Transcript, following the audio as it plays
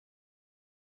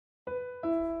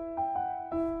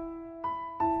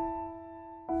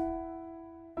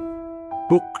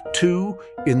Book 2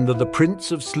 in the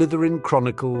Prince of Slytherin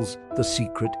Chronicles, The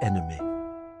Secret Enemy.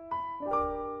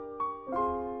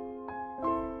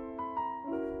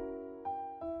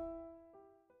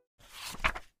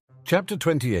 Chapter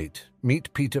 28.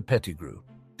 Meet Peter Pettigrew.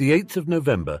 The 8th of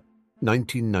November,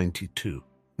 1992.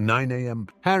 9 a.m.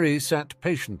 Harry sat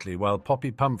patiently while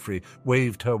Poppy Pumphrey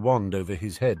waved her wand over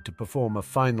his head to perform a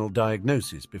final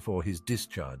diagnosis before his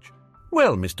discharge.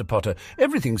 "Well, Mr. Potter,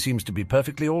 everything seems to be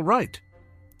perfectly all right.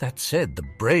 That said, the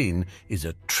brain is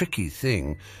a tricky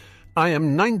thing. I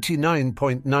am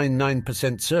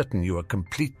 99.99% certain you are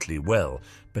completely well,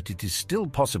 but it is still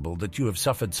possible that you have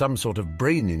suffered some sort of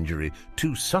brain injury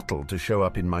too subtle to show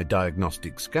up in my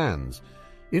diagnostic scans.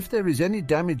 If there is any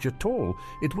damage at all,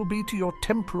 it will be to your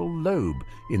temporal lobe,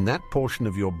 in that portion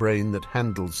of your brain that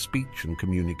handles speech and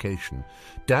communication.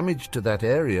 Damage to that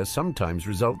area sometimes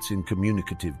results in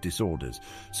communicative disorders.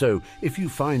 So, if you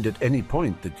find at any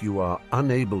point that you are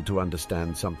unable to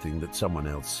understand something that someone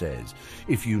else says,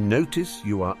 if you notice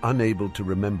you are unable to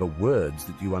remember words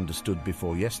that you understood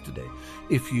before yesterday,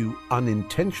 if you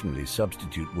unintentionally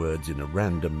substitute words in a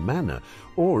random manner,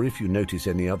 or if you notice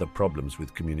any other problems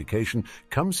with communication,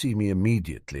 come see me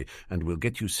immediately, and we'll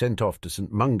get you sent off to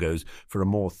St. Mungo's for a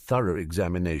more thorough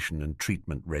examination and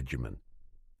treatment regimen.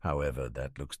 However,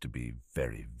 that looks to be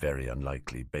very, very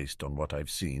unlikely based on what I've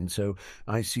seen, so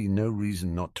I see no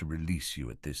reason not to release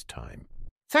you at this time."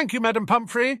 "Thank you, Madam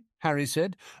Pumphrey," Harry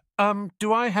said.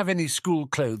 Do I have any school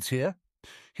clothes here?"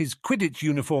 His Quidditch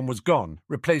uniform was gone,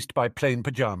 replaced by plain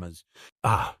pyjamas.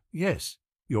 "Ah, yes.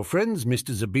 Your friends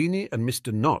Mr. Zabini and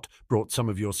Mr. Knott brought some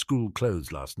of your school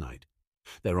clothes last night.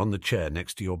 They're on the chair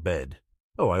next to your bed.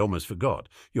 Oh, I almost forgot.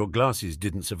 Your glasses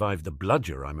didn't survive the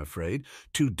bludger, I'm afraid.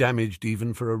 Too damaged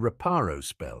even for a reparo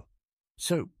spell.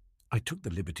 So, I took the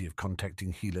liberty of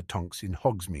contacting Healer Tonks in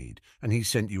Hogsmeade, and he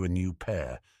sent you a new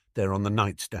pair. They're on the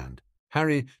nightstand."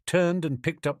 Harry turned and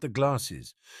picked up the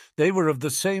glasses. They were of the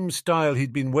same style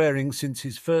he'd been wearing since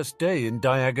his first day in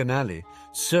Diagon Alley,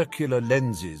 circular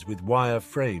lenses with wire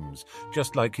frames,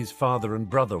 just like his father and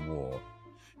brother wore.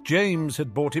 James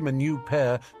had bought him a new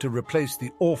pair to replace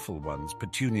the awful ones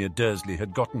Petunia Dursley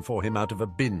had gotten for him out of a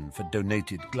bin for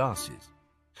donated glasses.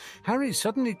 Harry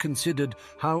suddenly considered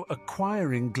how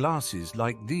acquiring glasses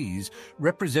like these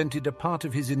represented a part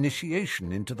of his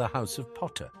initiation into the House of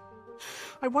Potter.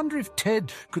 "I wonder if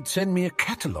Ted could send me a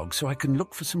catalogue so I can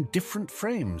look for some different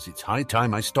frames. It's high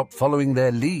time I stopped following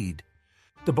their lead."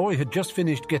 The boy had just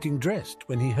finished getting dressed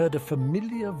when he heard a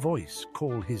familiar voice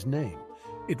call his name.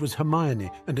 It was Hermione,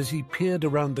 and as he peered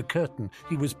around the curtain,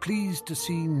 he was pleased to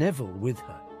see Neville with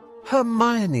her.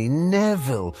 "Hermione,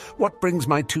 Neville! What brings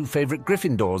my two favourite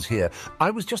Gryffindors here?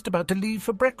 I was just about to leave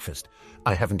for breakfast.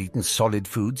 I haven't eaten solid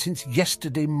food since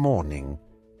yesterday morning."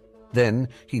 Then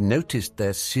he noticed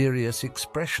their serious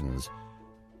expressions.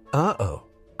 "Uh-oh,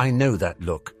 I know that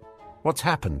look. What's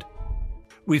happened?"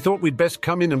 "We thought we'd best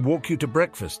come in and walk you to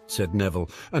breakfast," said Neville,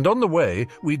 "and on the way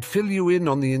we'd fill you in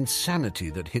on the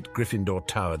insanity that hit Gryffindor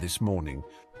Tower this morning."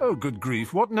 "Oh, good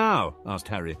grief, what now?" asked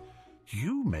Harry.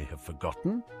 "You may have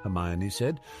forgotten," Hermione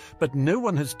said, "but no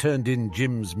one has turned in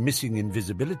Jim's missing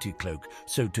invisibility cloak,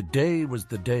 so today was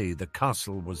the day the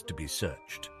castle was to be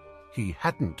searched." He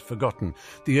hadn't forgotten.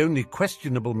 The only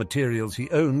questionable materials he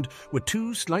owned were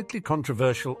two slightly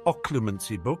controversial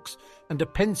occlumency books and a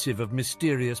pensive of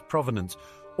mysterious provenance,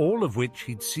 all of which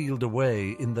he'd sealed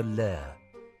away in the lair.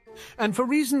 And for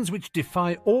reasons which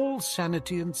defy all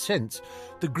sanity and sense,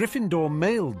 the Gryffindor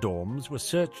male dorms were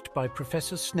searched by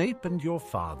Professor Snape and your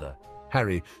father.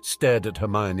 Harry stared at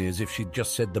Hermione as if she'd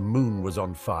just said the moon was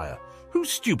on fire. "Whose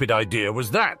stupid idea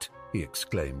was that?" he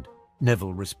exclaimed.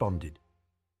 Neville responded.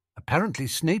 "Apparently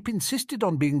Snape insisted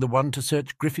on being the one to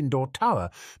search Gryffindor Tower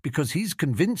because he's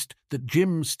convinced that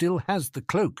Jim still has the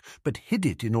cloak but hid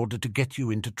it in order to get you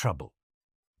into trouble.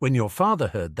 When your father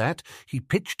heard that, he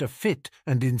pitched a fit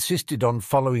and insisted on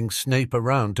following Snape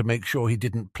around to make sure he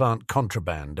didn't plant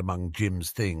contraband among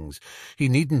Jim's things. He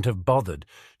needn't have bothered.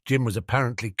 Jim was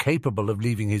apparently capable of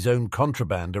leaving his own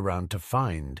contraband around to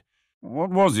find."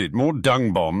 "What was it, more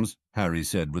dung bombs?" Harry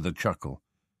said with a chuckle.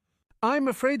 "I'm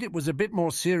afraid it was a bit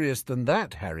more serious than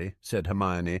that, Harry," said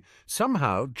Hermione.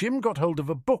 "Somehow Jim got hold of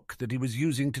a book that he was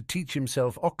using to teach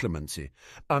himself occlumency.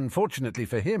 Unfortunately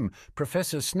for him,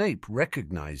 Professor Snape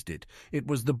recognized it. It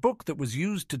was the book that was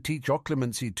used to teach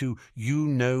occlumency to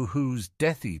you-know-who's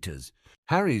Death Eaters."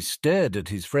 Harry stared at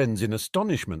his friends in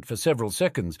astonishment for several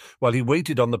seconds while he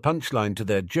waited on the punchline to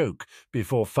their joke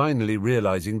before finally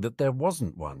realizing that there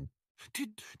wasn't one.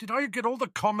 Did I get all the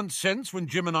common sense when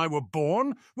Jim and I were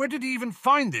born? Where did he even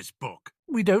find this book?"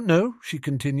 "We don't know," she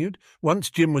continued. "Once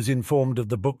Jim was informed of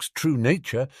the book's true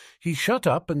nature, he shut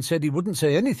up and said he wouldn't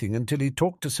say anything until he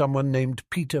talked to someone named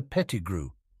Peter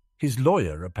Pettigrew. His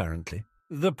lawyer, apparently."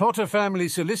 "The Potter family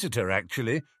solicitor,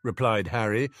 actually," replied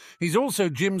Harry. "He's also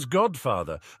Jim's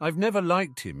godfather. I've never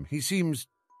liked him. He seems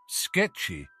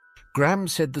sketchy." "Gram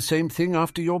said the same thing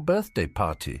after your birthday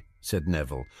party," said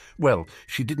Neville. "Well,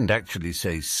 she didn't actually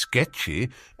say sketchy.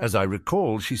 As I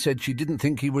recall, she said she didn't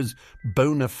think he was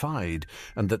bona fide,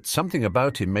 and that something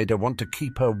about him made her want to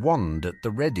keep her wand at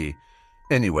the ready.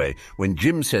 Anyway, when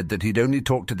Jim said that he'd only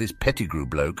talked to this Pettigrew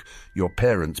bloke, your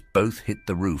parents both hit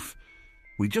the roof.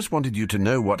 We just wanted you to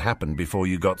know what happened before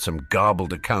you got some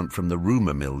garbled account from the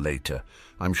rumour mill later.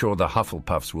 I'm sure the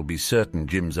Hufflepuffs will be certain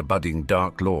Jim's a budding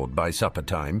Dark Lord by supper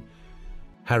time."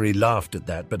 Harry laughed at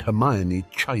that, but Hermione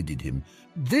chided him.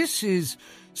 "This is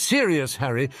serious,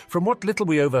 Harry, from what little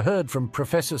we overheard from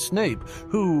Professor Snape,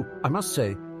 who, I must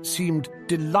say, seemed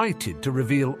delighted to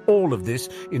reveal all of this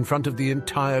in front of the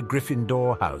entire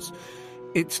Gryffindor house.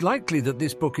 It's likely that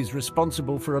this book is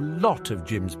responsible for a lot of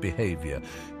Jim's behaviour.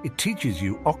 It teaches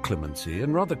you occlumency,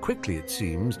 and rather quickly it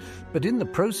seems, but in the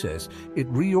process it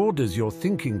reorders your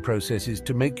thinking processes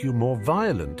to make you more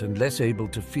violent and less able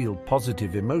to feel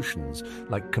positive emotions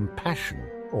like compassion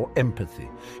or empathy.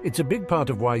 It's a big part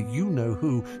of why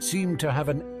you-know-who seem to have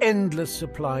an endless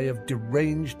supply of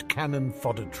deranged cannon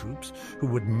fodder troops who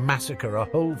would massacre a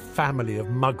whole family of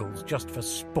muggles just for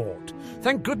sport.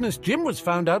 Thank goodness Jim was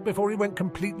found out before he went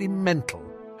completely mental."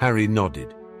 Harry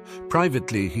nodded.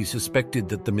 Privately, he suspected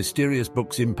that the mysterious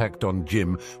book's impact on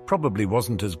Jim probably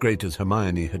wasn't as great as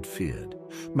Hermione had feared.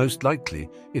 Most likely,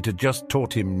 it had just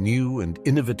taught him new and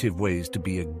innovative ways to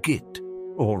be a git.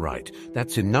 All right,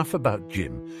 that's enough about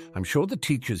Jim. I'm sure the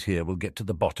teachers here will get to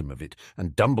the bottom of it,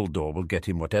 and Dumbledore will get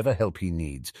him whatever help he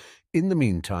needs. In the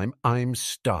meantime, I'm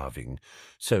starving,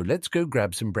 so let's go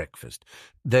grab some breakfast.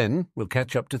 Then we'll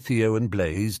catch up to Theo and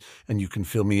Blaise, and you can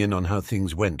fill me in on how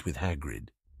things went with Hagrid."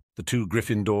 The two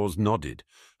Gryffindors nodded.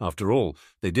 After all,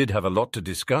 they did have a lot to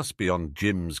discuss beyond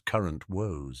Jim's current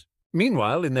woes.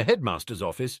 Meanwhile, in the headmaster's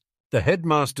office, the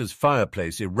headmaster's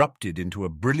fireplace erupted into a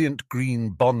brilliant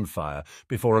green bonfire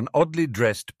before an oddly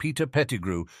dressed Peter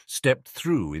Pettigrew stepped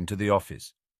through into the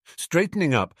office.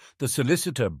 Straightening up, the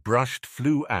solicitor brushed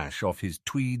flue ash off his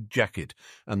tweed jacket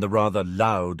and the rather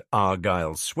loud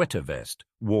Argyle sweater vest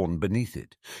worn beneath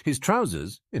it. His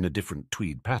trousers, in a different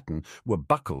tweed pattern, were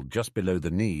buckled just below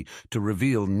the knee to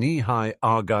reveal knee-high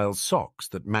Argyle socks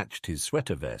that matched his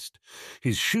sweater vest.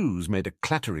 His shoes made a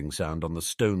clattering sound on the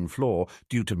stone floor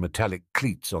due to metallic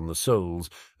cleats on the soles,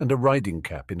 and a riding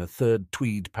cap in a third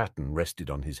tweed pattern rested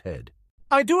on his head.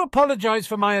 "I do apologise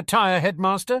for my attire,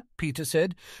 Headmaster," Peter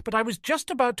said, "but I was just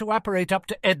about to apparate up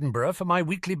to Edinburgh for my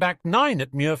weekly back 9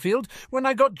 at Muirfield when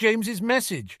I got James's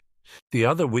message." The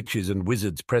other witches and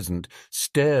wizards present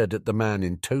stared at the man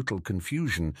in total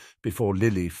confusion before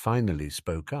Lily finally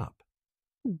spoke up.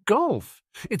 "Golf.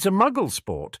 It's a muggle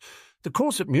sport. The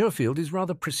course at Muirfield is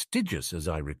rather prestigious, as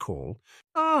I recall."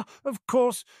 "Ah, of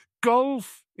course,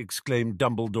 golf!" exclaimed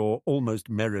Dumbledore almost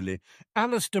merrily.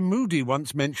 "Alistair Moody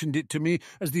once mentioned it to me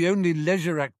as the only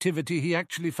leisure activity he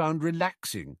actually found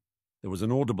relaxing." There was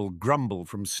an audible grumble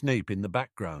from Snape in the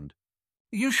background.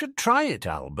 "You should try it,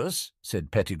 Albus,"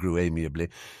 said Pettigrew amiably.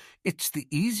 "It's the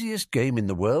easiest game in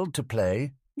the world to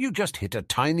play. You just hit a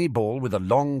tiny ball with a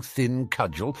long, thin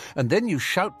cudgel, and then you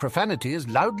shout profanity as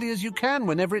loudly as you can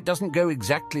whenever it doesn't go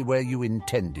exactly where you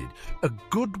intended. A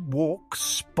good walk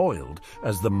spoiled,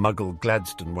 as the Muggle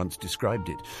Gladstone once described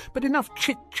it. But enough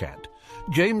chit-chat.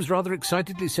 James rather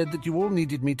excitedly said that you all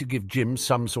needed me to give Jim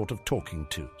some sort of talking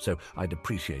to, so I'd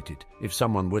appreciate it if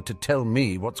someone were to tell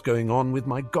me what's going on with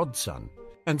my godson."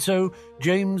 And so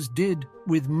James did,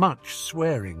 with much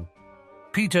swearing.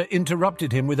 Peter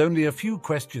interrupted him with only a few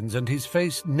questions, and his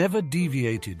face never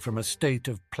deviated from a state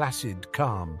of placid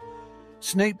calm.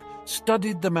 Snape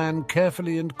studied the man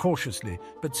carefully and cautiously,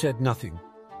 but said nothing.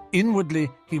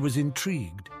 Inwardly, he was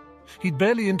intrigued. He'd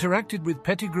barely interacted with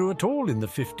Pettigrew at all in the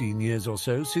 15 years or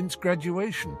so since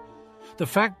graduation. The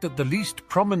fact that the least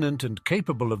prominent and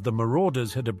capable of the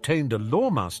marauders had obtained a law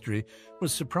mastery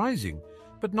was surprising,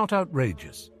 but not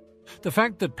outrageous. The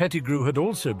fact that Pettigrew had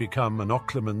also become an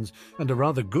Occlumens, and a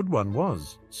rather good one,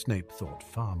 was, Snape thought,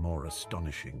 far more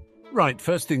astonishing. "Right,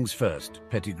 first things first,"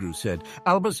 Pettigrew said.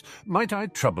 "Albus, might I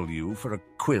trouble you for a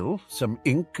quill, some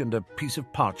ink, and a piece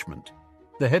of parchment?"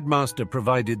 The headmaster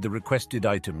provided the requested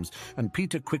items, and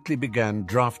Peter quickly began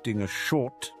drafting a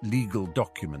short legal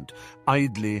document,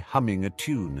 idly humming a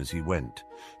tune as he went.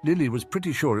 Lily was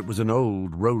pretty sure it was an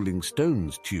old Rolling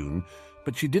Stones tune,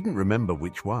 but she didn't remember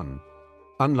which one.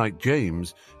 Unlike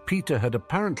James, Peter had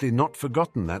apparently not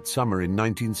forgotten that summer in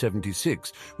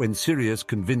 1976 when Sirius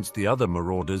convinced the other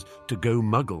marauders to go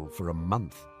muggle for a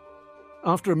month.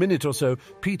 After a minute or so,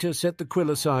 Peter set the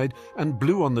quill aside and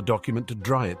blew on the document to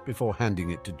dry it before handing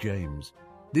it to James.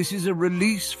 "This is a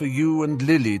release for you and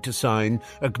Lily to sign,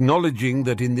 acknowledging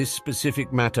that in this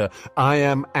specific matter I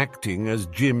am acting as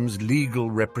Jim's legal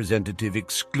representative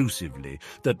exclusively,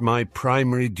 that my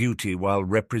primary duty while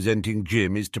representing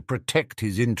Jim is to protect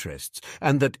his interests,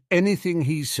 and that anything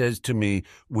he says to me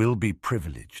will be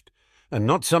privileged, and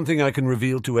not something I can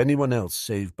reveal to anyone else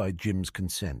save by Jim's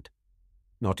consent.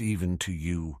 Not even to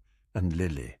you and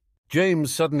Lily."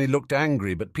 James suddenly looked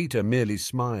angry, but Peter merely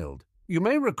smiled. "You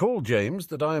may recall, James,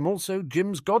 that I am also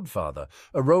Jim's godfather,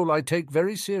 a role I take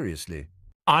very seriously."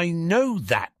 "I know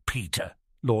that, Peter,"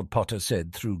 Lord Potter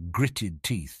said through gritted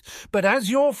teeth. "But as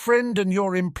your friend and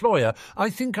your employer, I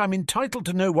think I'm entitled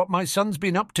to know what my son's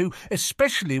been up to,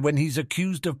 especially when he's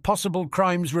accused of possible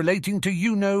crimes relating to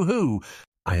you-know-who."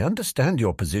 "I understand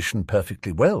your position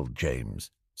perfectly well,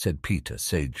 James," said Peter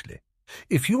sagely.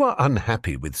 "If you are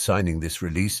unhappy with signing this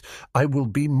release, I will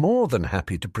be more than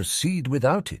happy to proceed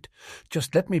without it.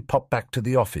 Just let me pop back to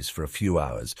the office for a few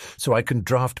hours, so I can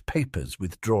draft papers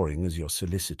withdrawing as your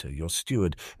solicitor, your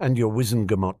steward, and your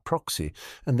Wizengamot proxy,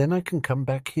 and then I can come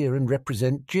back here and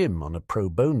represent Jim on a pro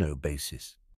bono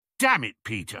basis." "Damn it,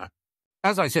 Peter!"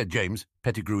 "As I said, James,"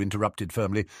 Pettigrew interrupted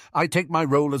firmly, "I take my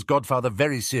role as godfather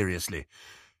very seriously."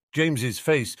 James's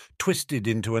face twisted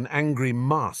into an angry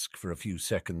mask for a few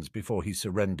seconds before he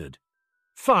surrendered.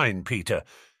 "Fine, Peter.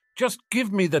 Just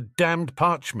give me the damned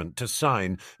parchment to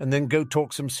sign and then go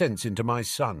talk some sense into my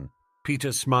son."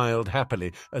 Peter smiled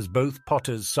happily as both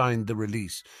Potters signed the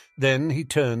release. Then he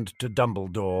turned to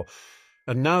Dumbledore.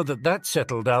 "And now that that's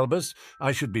settled, Albus,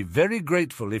 I should be very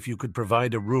grateful if you could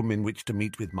provide a room in which to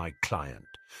meet with my client.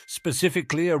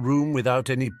 Specifically, a room without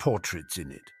any portraits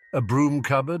in it. A broom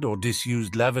cupboard or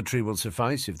disused lavatory will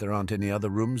suffice if there aren't any other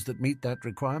rooms that meet that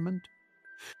requirement."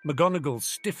 McGonagall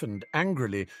stiffened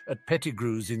angrily at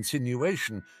Pettigrew's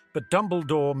insinuation, but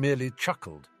Dumbledore merely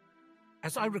chuckled.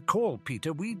 "As I recall,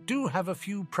 Peter, we do have a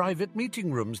few private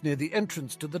meeting rooms near the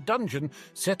entrance to the dungeon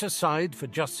set aside for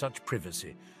just such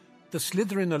privacy. The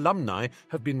Slytherin alumni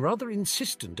have been rather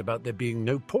insistent about there being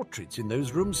no portraits in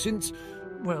those rooms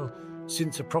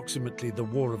since approximately the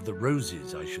War of the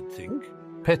Roses, I should think."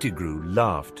 Pettigrew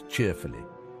laughed cheerfully.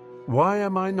 "Why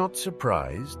am I not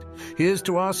surprised? Here's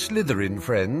to our Slytherin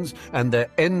friends and their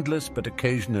endless but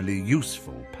occasionally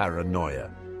useful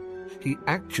paranoia." He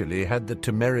actually had the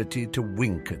temerity to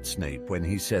wink at Snape when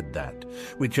he said that,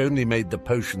 which only made the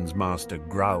potions master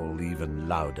growl even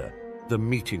louder. The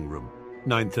meeting room,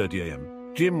 9:30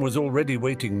 a.m. Jim was already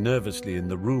waiting nervously in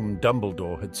the room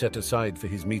Dumbledore had set aside for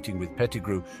his meeting with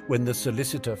Pettigrew when the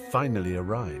solicitor finally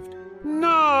arrived.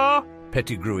 "No!"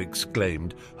 Pettigrew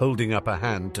exclaimed, holding up a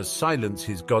hand to silence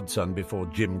his godson before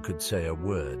Jim could say a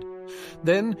word.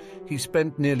 Then he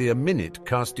spent nearly a minute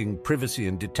casting privacy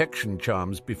and detection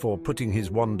charms before putting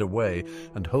his wand away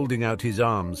and holding out his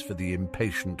arms for the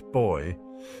impatient boy.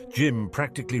 Jim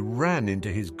practically ran into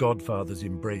his godfather's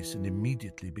embrace and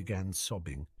immediately began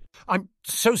sobbing. "I'm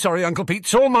so sorry, Uncle Pete.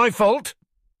 It's all my fault."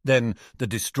 Then the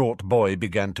distraught boy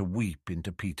began to weep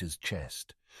into Peter's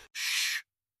chest. "Shh!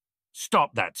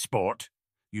 Stop that, sport.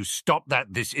 You stop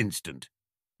that this instant.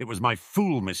 It was my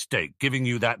fool mistake giving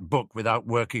you that book without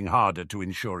working harder to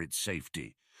ensure its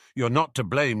safety. You're not to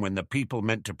blame when the people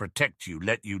meant to protect you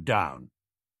let you down."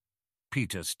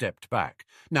 Peter stepped back.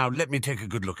 "Now let me take a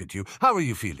good look at you. How are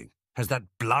you feeling? Has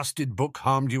that blasted book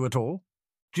harmed you at all?"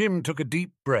 Jim took a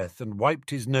deep breath and wiped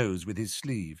his nose with his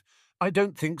sleeve. "I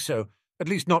don't think so. At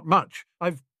least not much.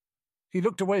 He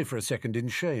looked away for a second in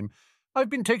shame. "I've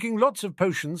been taking lots of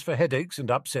potions for headaches and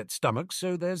upset stomachs,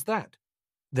 so there's that."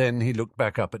 Then he looked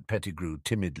back up at Pettigrew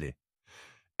timidly.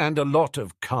 "And a lot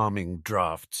of calming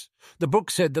drafts. The book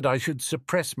said that I should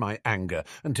suppress my anger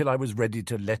until I was ready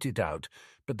to let it out,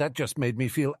 but that just made me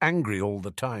feel angry all the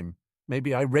time.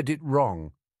 Maybe I read it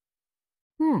wrong."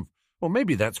 Or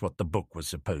maybe that's what the book was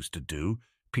supposed to do,"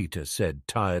 Peter said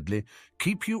tiredly.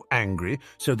 "Keep you angry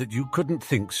so that you couldn't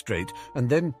think straight, and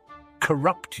then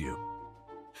corrupt you."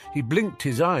 He blinked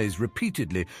his eyes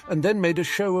repeatedly and then made a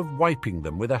show of wiping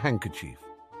them with a handkerchief.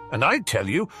 "And I tell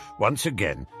you, once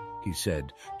again," he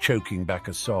said, choking back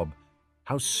a sob,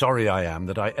 "how sorry I am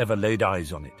that I ever laid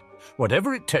eyes on it.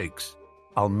 Whatever it takes,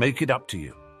 I'll make it up to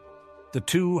you." The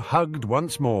two hugged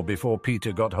once more before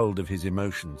Peter got hold of his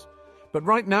emotions. "But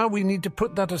right now we need to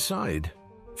put that aside.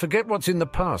 Forget what's in the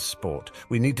past, sport.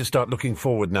 We need to start looking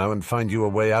forward now and find you a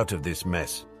way out of this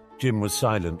mess." Jim was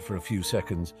silent for a few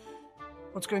seconds.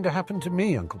 "What's going to happen to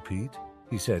me, Uncle Pete?"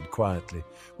 he said quietly.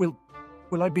 Will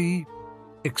I be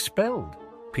expelled?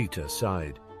 Peter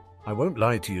sighed. I won't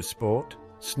lie to you, Sport.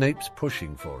 Snape's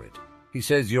pushing for it. He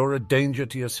says you're a danger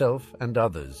to yourself and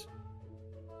others.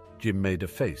 Jim made a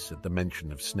face at the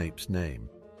mention of Snape's name.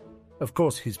 Of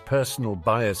course, his personal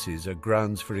biases are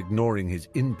grounds for ignoring his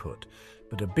input,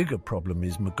 but a bigger problem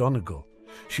is McGonagall.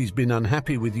 She's been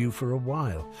unhappy with you for a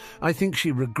while. I think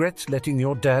she regrets letting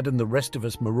your dad and the rest of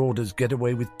us marauders get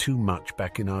away with too much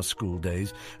back in our school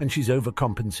days, and she's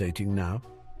overcompensating now.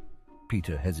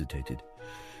 Peter hesitated.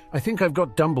 I think I've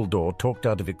got Dumbledore talked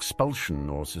out of expulsion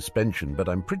or suspension, but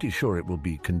I'm pretty sure it will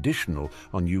be conditional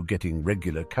on you getting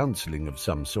regular counselling of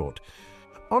some sort.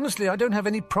 Honestly, I don't have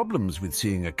any problems with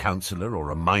seeing a counsellor or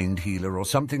a mind healer or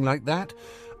something like that.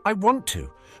 I want to.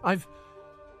 I've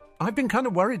been kind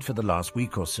of worried for the last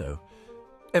week or so.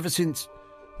 Ever since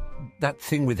that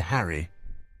thing with Harry.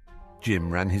 Jim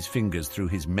ran his fingers through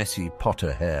his messy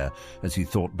Potter hair as he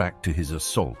thought back to his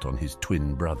assault on his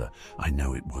twin brother. I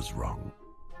know it was wrong.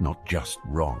 Not just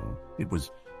wrong. It was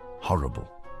horrible.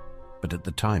 But at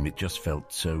the time it just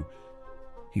felt so...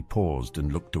 He paused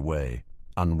and looked away,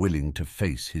 unwilling to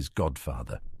face his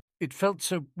godfather. It felt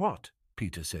so what?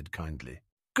 Peter said kindly.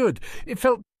 Good. It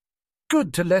felt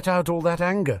good to let out all that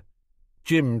anger.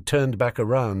 Jim turned back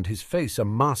around, his face a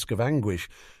mask of anguish.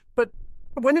 But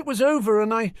when it was over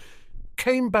and I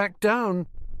came back down,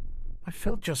 I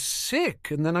felt just sick,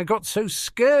 and then I got so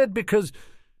scared because...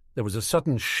 There was a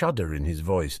sudden shudder in his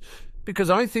voice. Because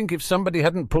I think if somebody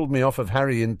hadn't pulled me off of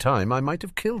Harry in time, I might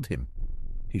have killed him.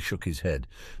 He shook his head.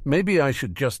 Maybe I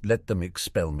should just let them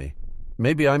expel me.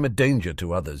 Maybe I'm a danger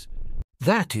to others.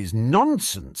 That is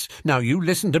nonsense. Now you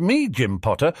listen to me, Jim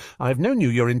Potter. I've known you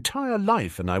your entire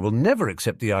life, and I will never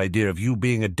accept the idea of you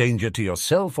being a danger to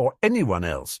yourself or anyone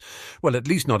else. Well, at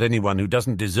least not anyone who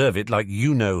doesn't deserve it, like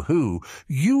you-know-who.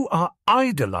 You are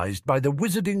idolized by the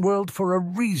wizarding world for a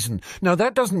reason. Now,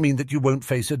 that doesn't mean that you won't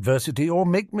face adversity or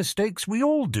make mistakes. We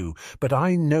all do. But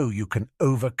I know you can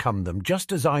overcome them,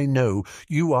 just as I know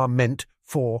you are meant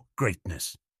for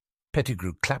greatness.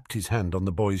 Pettigrew clapped his hand on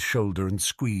the boy's shoulder and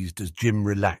squeezed as Jim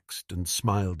relaxed and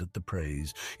smiled at the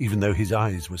praise, even though his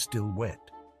eyes were still wet.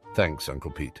 Thanks,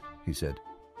 Uncle Pete, he said.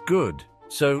 Good.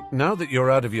 So now that you're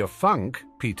out of your funk,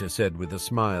 Peter said with a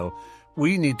smile,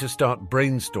 we need to start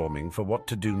brainstorming for what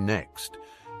to do next.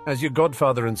 As your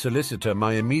godfather and solicitor,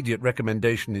 my immediate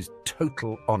recommendation is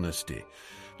total honesty.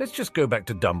 Let's just go back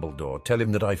to Dumbledore, tell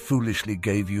him that I foolishly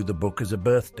gave you the book as a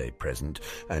birthday present,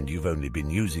 and you've only been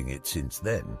using it since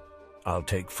then. I'll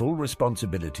take full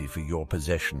responsibility for your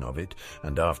possession of it,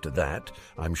 and after that,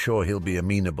 I'm sure he'll be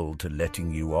amenable to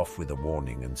letting you off with a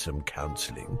warning and some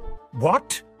counselling.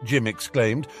 What? Jim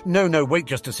exclaimed. No, wait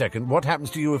just a second. What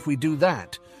happens to you if we do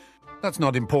that? That's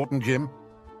not important, Jim.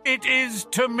 It is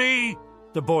to me,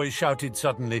 the boy shouted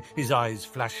suddenly, his eyes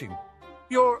flashing.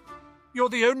 You're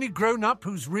the only grown-up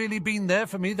who's really been there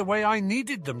for me the way I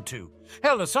needed them to.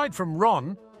 Hell, aside from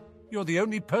Ron... You're the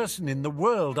only person in the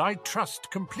world I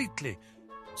trust completely.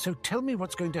 So tell me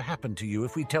what's going to happen to you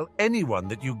if we tell anyone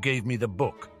that you gave me the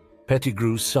book.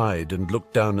 Pettigrew sighed and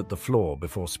looked down at the floor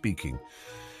before speaking.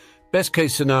 Best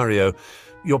case scenario,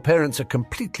 your parents are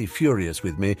completely furious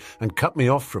with me and cut me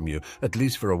off from you, at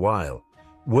least for a while.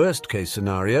 Worst case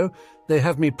scenario, they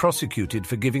have me prosecuted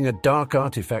for giving a dark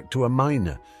artifact to a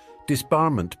minor.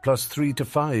 Disbarment +3 to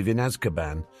 5 in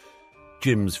Azkaban.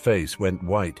 Jim's face went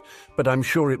white, but I'm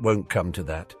sure it won't come to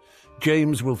that.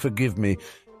 James will forgive me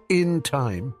in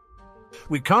time.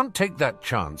 We can't take that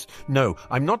chance. No,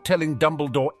 I'm not telling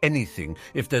Dumbledore anything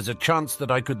if there's a chance that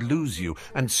I could lose you,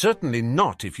 and certainly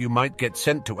not if you might get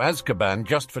sent to Azkaban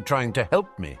just for trying to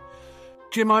help me.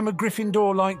 Jim, I'm a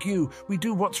Gryffindor like you. We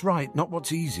do what's right, not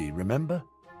what's easy, remember?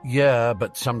 Yeah,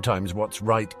 but sometimes what's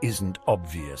right isn't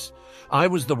obvious. I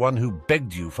was the one who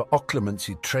begged you for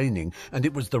occlumency training, and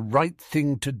it was the right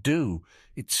thing to do.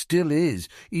 It still is,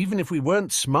 even if we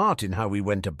weren't smart in how we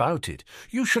went about it.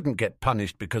 You shouldn't get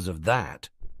punished because of that.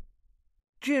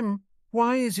 Jim,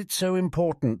 why is it so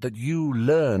important that you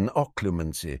learn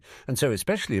occlumency, and so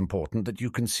especially important that you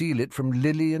conceal it from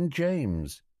Lily and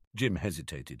James? Jim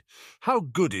hesitated. How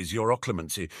good is your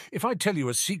occlumency? If I tell you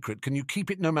a secret, can you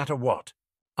keep it no matter what?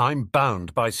 I'm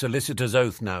bound by solicitor's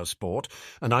oath now, Sport,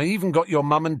 and I even got your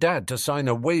mum and dad to sign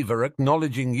a waiver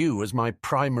acknowledging you as my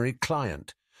primary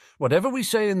client. Whatever we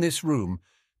say in this room,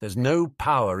 there's no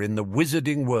power in the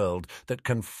wizarding world that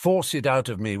can force it out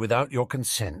of me without your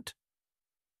consent.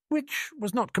 Which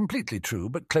was not completely true,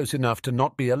 but close enough to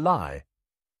not be a lie.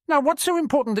 Now, what's so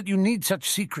important that you need such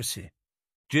secrecy?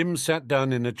 Jim sat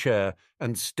down in a chair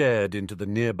and stared into the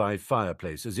nearby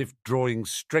fireplace as if drawing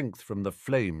strength from the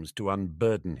flames to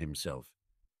unburden himself.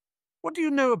 What do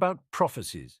you know about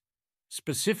prophecies?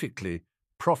 Specifically,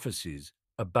 prophecies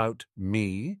about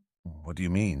me? What do you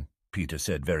mean? Peter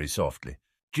said very softly.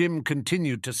 Jim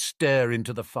continued to stare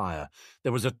into the fire.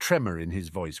 There was a tremor in his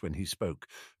voice when he spoke.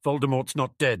 Voldemort's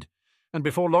not dead, and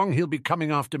before long he'll be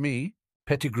coming after me.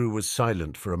 Pettigrew was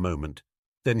silent for a moment.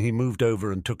 Then he moved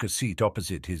over and took a seat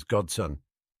opposite his godson.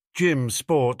 Jim,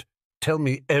 sport, tell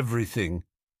me everything,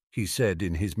 he said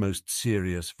in his most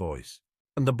serious voice.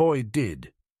 And the boy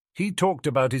did. He talked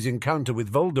about his encounter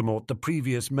with Voldemort the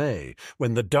previous May,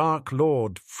 when the Dark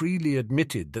Lord freely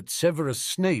admitted that Severus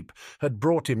Snape had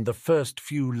brought him the first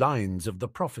few lines of the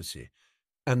prophecy,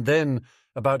 and then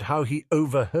about how he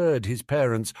overheard his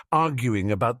parents arguing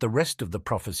about the rest of the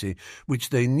prophecy,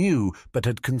 which they knew but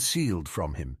had concealed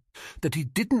from him, that he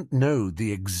didn't know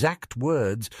the exact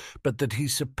words, but that he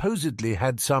supposedly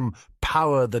had some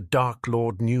power the Dark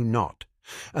Lord knew not,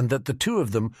 and that the two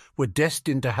of them were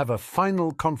destined to have a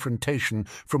final confrontation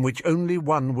from which only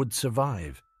one would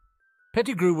survive.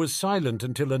 Pettigrew was silent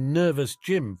until a nervous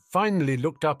Jim finally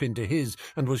looked up into his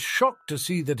and was shocked to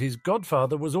see that his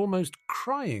godfather was almost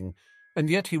crying, and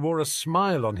yet he wore a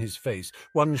smile on his face,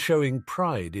 one showing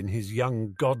pride in his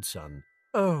young godson.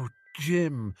 "Oh,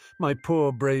 Jim, my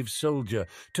poor brave soldier,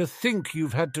 to think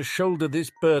you've had to shoulder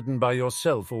this burden by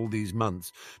yourself all these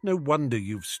months. No wonder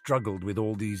you've struggled with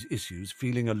all these issues,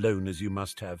 feeling alone as you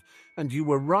must have. And you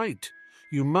were right.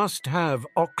 You must have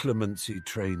occlumency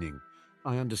training.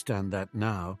 I understand that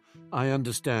now. I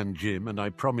understand, Jim, and I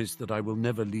promise that I will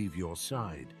never leave your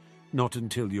side. Not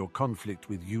until your conflict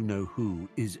with you-know-who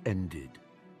is ended."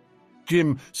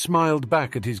 Jim smiled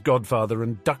back at his godfather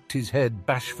and ducked his head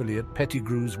bashfully at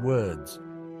Pettigrew's words.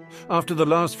 After the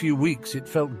last few weeks, it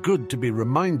felt good to be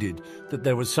reminded that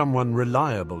there was someone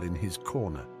reliable in his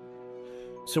corner.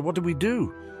 "So what do we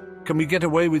do? Can we get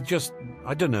away with just,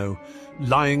 I don't know,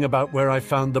 lying about where I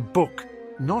found the book?"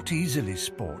 "Not easily,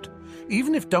 sport.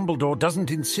 Even if Dumbledore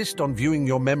doesn't insist on viewing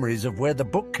your memories of where the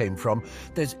book came from,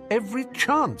 there's every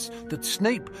chance that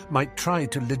Snape might try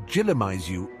to legitimize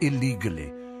you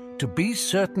illegally. To be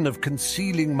certain of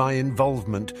concealing my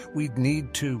involvement, we'd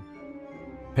need to—"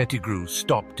 Pettigrew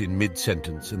stopped in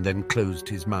mid-sentence and then closed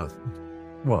his mouth.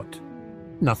 "What?"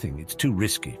 "Nothing. It's too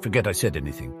risky. Forget I said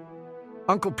anything."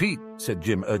 "Uncle Pete," said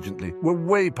Jim urgently, "we're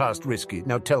way past risky.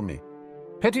 Now tell me."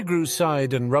 Pettigrew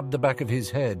sighed and rubbed the back of his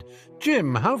head.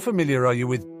 "Jim, how familiar are you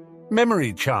with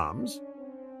memory charms?"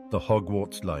 The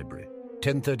Hogwarts Library.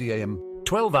 10:30 a.m.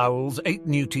 12 owls, 8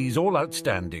 newties, all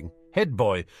outstanding. Head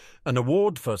boy, an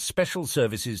award for special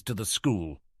services to the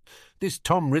school. This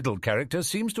Tom Riddle character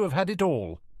seems to have had it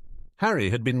all. Harry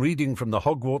had been reading from the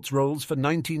Hogwarts rolls for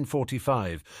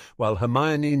 1945, while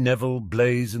Hermione, Neville,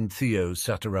 Blaise and Theo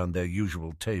sat around their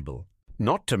usual table.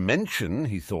 Not to mention,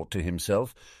 he thought to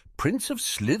himself, Prince of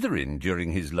Slytherin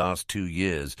during his last 2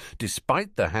 years,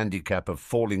 despite the handicap of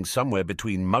falling somewhere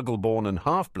between Muggle-born and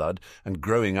half-blood and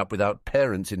growing up without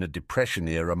parents in a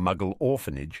Depression-era Muggle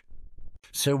orphanage.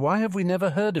 "So why have we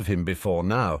never heard of him before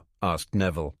now?" asked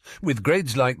Neville. "With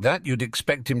grades like that, you'd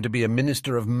expect him to be a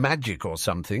minister of magic or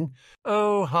something."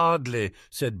 "Oh, hardly,"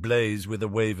 said Blaise with a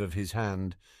wave of his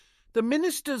hand. "The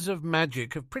ministers of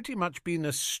magic have pretty much been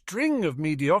a string of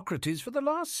mediocrities for the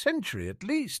last century at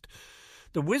least.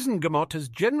 The Wizengamot has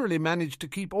generally managed to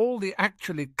keep all the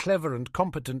actually clever and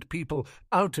competent people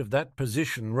out of that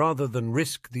position rather than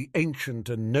risk the ancient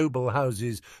and noble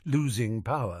houses losing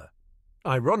power.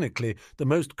 Ironically, the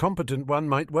most competent one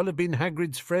might well have been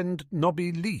Hagrid's friend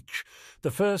Nobby Leach,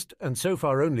 the first and so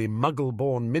far only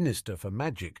Muggle-born minister for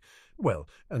magic, well,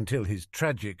 until his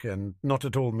tragic and not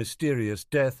at all mysterious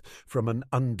death from an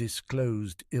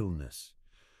undisclosed illness.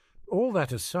 All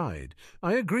that aside,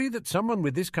 I agree that someone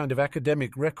with this kind of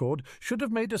academic record should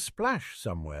have made a splash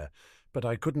somewhere, but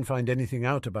I couldn't find anything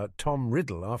out about Tom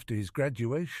Riddle after his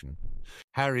graduation."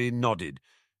 Harry nodded,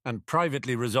 and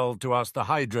privately resolved to ask the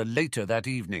Hydra later that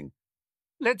evening.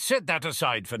 "Let's set that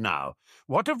aside for now.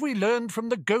 What have we learned from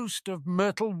the ghost of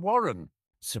Myrtle Warren?"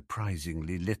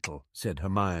 "Surprisingly little," said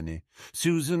Hermione.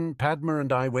 "Susan, Padma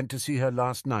and I went to see her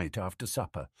last night after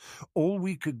supper. All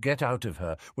we could get out of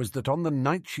her was that on the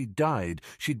night she died,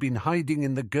 she'd been hiding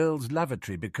in the girls'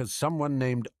 lavatory because someone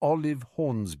named Olive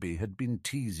Hornsby had been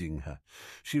teasing her.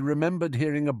 She remembered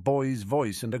hearing a boy's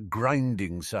voice and a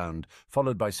grinding sound,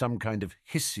 followed by some kind of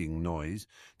hissing noise.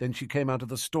 Then she came out of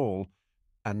the stall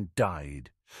and died.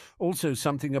 Also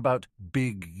something about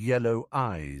big yellow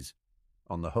eyes.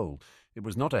 On the whole, it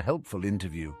was not a helpful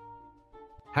interview."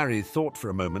 Harry thought for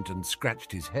a moment and scratched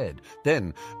his head.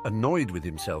 Then, annoyed with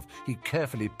himself, he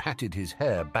carefully patted his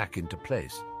hair back into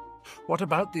place. "What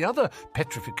about the other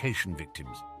petrification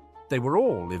victims? They were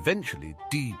all eventually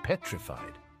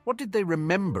de-petrified." What did they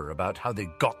remember about how they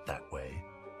got that way?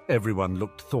 Everyone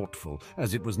looked thoughtful,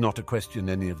 as it was not a question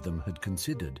any of them had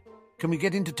considered. "Can we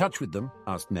get into touch with them?"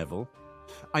 asked Neville.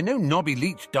 "I know Nobby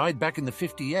Leach died back in the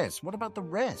 50s. What about the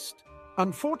rest?"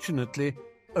 Unfortunately,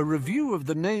 a review of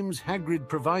the names Hagrid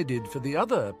provided for the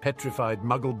other petrified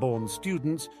Muggle-born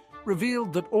students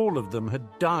revealed that all of them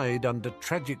had died under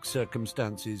tragic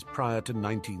circumstances prior to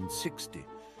 1960,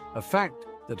 a fact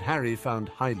that Harry found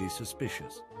highly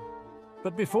suspicious.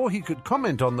 But before he could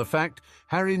comment on the fact,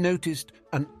 Harry noticed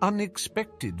an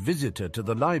unexpected visitor to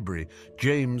the library,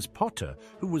 James Potter,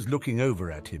 who was looking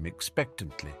over at him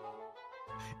expectantly.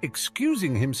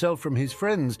 Excusing himself from his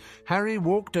friends, Harry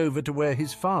walked over to where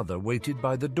his father waited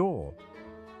by the door.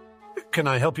 "Can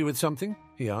I help you with something?"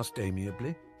 he asked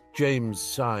amiably. James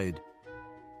sighed.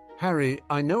 "Harry,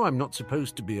 I know I'm not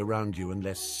supposed to be around you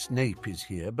unless Snape is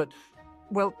here, but,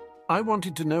 well, I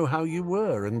wanted to know how you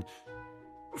were, and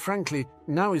frankly,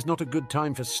 now is not a good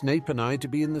time for Snape and I to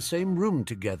be in the same room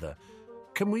together.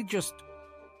 Can we just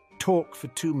talk for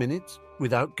 2 minutes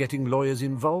without getting lawyers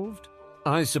involved?"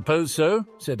 "I suppose so,"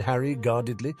 said Harry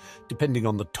guardedly, depending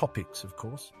on the topics, of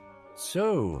course.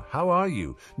 "So, how are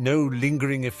you? No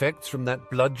lingering effects from that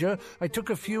bludger? I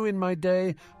took a few in my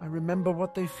day. I remember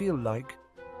what they feel like."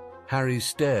 Harry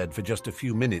stared for just a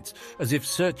few minutes, as if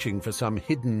searching for some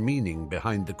hidden meaning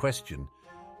behind the question.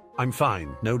 "I'm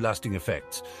fine, no lasting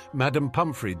effects. Madame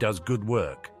Pumphrey does good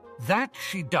work." That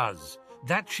she does.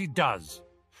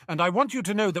 And I want you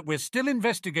to know that we're still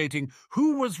investigating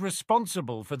who was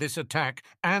responsible for this attack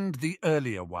and the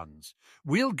earlier ones.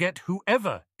 We'll get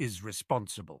whoever is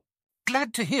responsible."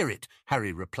 "Glad to hear it,"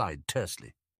 Harry replied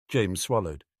tersely. James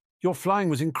swallowed. "Your flying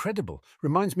was incredible.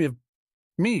 Reminds me of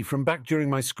me from back during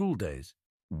my school days."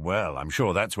 "Well, I'm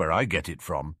sure that's where I get it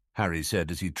from," Harry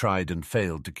said as he tried and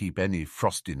failed to keep any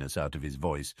frostiness out of his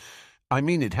voice. "I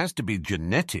mean, it has to be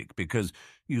genetic, because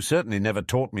you certainly never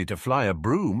taught me to fly a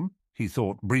broom." He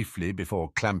thought briefly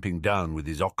before clamping down with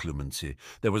his occlumency.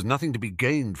 There was nothing to be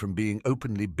gained from being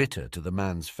openly bitter to the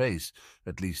man's face,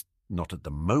 at least not at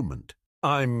the moment.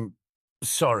 "I'm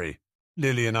sorry.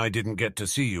 Lily and I didn't get to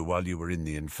see you while you were in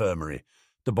the infirmary,"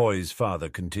 the boy's father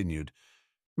continued.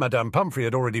 "Madame Pumphrey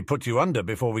had already put you under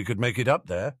before we could make it up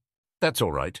there." "That's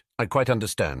all right. I quite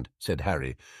understand," said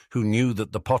Harry, who knew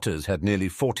that the Potters had nearly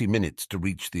 40 minutes to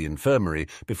reach the infirmary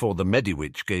before the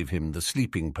Mediwitch gave him the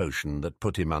sleeping potion that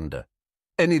put him under.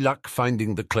 "Any luck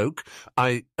finding the cloak?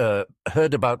 I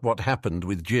heard about what happened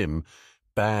with Jim.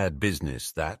 Bad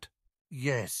business, that."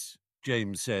 "Yes,"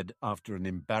 James said after an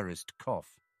embarrassed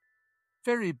cough.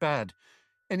 "Very bad.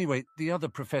 Anyway, the other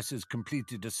professors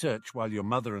completed a search while your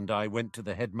mother and I went to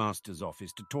the headmaster's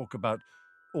office to talk about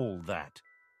all that.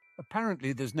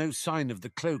 Apparently there's no sign of the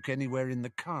cloak anywhere in the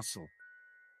castle."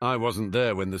 "I wasn't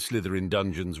there when the Slytherin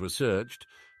dungeons were searched.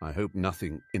 I hope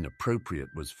nothing inappropriate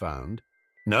was found."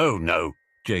 No,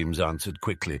 James answered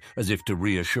quickly, as if to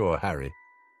reassure Harry.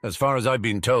 "As far as I've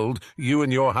been told, you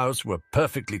and your house were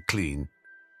perfectly clean."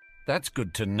 "That's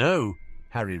good to know,"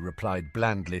 Harry replied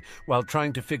blandly, while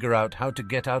trying to figure out how to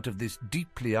get out of this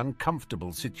deeply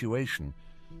uncomfortable situation.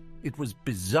 It was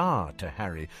bizarre to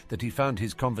Harry that he found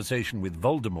his conversation with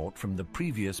Voldemort from the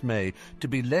previous May to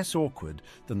be less awkward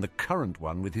than the current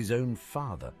one with his own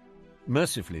father.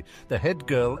 Mercifully, the head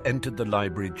girl entered the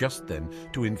library just then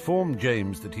to inform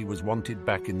James that he was wanted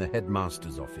back in the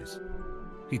headmaster's office.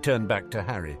 He turned back to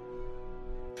Harry.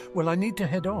 "Well, I need to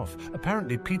head off.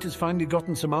 Apparently Peter's finally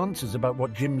gotten some answers about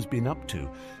what Jim's been up to."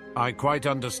 "I quite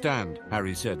understand,"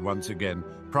 Harry said once again.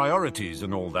 "Priorities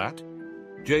and all that."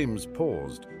 James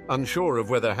paused, unsure of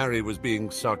whether Harry was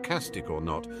being sarcastic or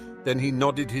not. Then he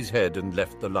nodded his head and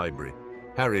left the library.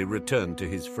 Harry returned to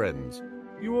his friends.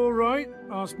 "You all right?"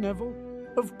 asked Neville.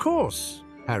 "Of course,"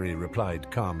 Harry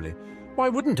replied calmly. "Why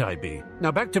wouldn't I be?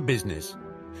 Now back to business.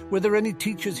 Were there any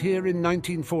teachers here in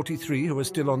 1943 who are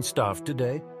still on staff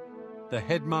today?" "The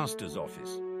headmaster's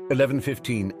office.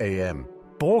 11:15 a.m.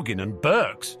 "Borgin and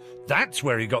Burke's! That's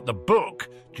where he got the book!"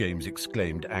 James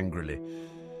exclaimed angrily.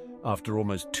 After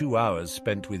almost 2 hours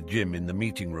spent with Jim in the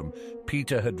meeting room,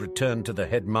 Peter had returned to the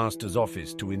headmaster's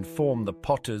office to inform the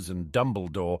Potters and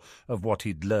Dumbledore of what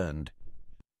he'd learned.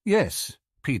 "Yes,"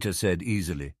 Peter said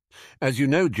easily. "As you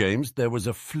know, James, there was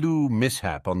a flu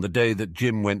mishap on the day that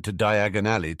Jim went to Diagon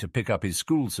Alley to pick up his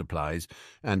school supplies,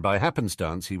 and by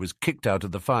happenstance he was kicked out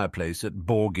of the fireplace at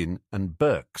Borgin and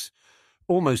Burke's.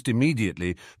 Almost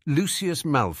immediately, Lucius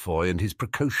Malfoy and his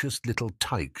precocious little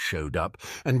tyke showed up,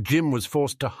 and Jim was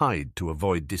forced to hide to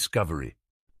avoid discovery."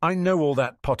 "I know all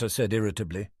that," Potter said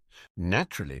irritably.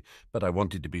 "Naturally, but I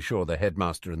wanted to be sure the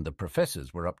headmaster and the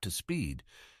professors were up to speed.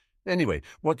 Anyway,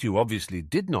 what you obviously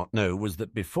did not know was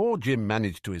that before Jim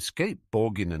managed to escape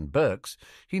Borgin and Burke's,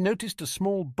 he noticed a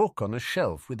small book on a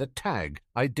shelf with a tag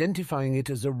identifying it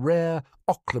as a rare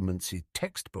occlumency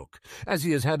textbook. As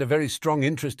he has had a very strong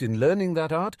interest in learning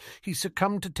that art, he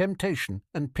succumbed to temptation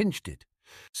and pinched it.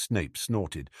 Snape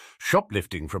snorted.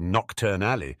 Shoplifting from Knockturn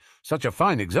Alley. Such a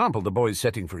fine example the boy's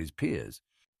setting for his peers.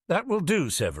 "That will do,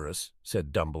 Severus,"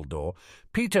 said Dumbledore.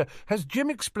 "Peter, has Jim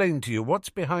explained to you what's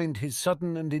behind his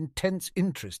sudden and intense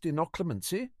interest in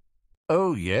occlumency?"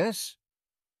 "Oh, yes,"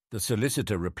 the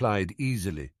solicitor replied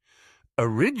easily.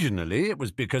 "Originally it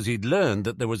was because he'd learned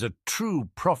that there was a true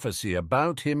prophecy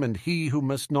about him and he who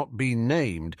must not be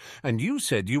named, and you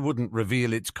said you wouldn't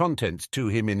reveal its contents to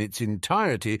him in its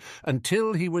entirety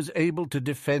until he was able to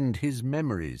defend his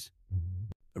memories."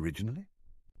 "Originally?"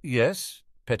 "Yes."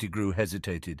 Pettigrew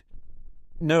hesitated.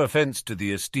 "No offence to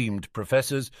the esteemed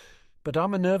professors, but are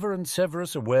Minerva and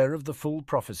Severus aware of the full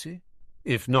prophecy?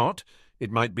 If not,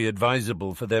 it might be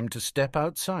advisable for them to step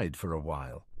outside for a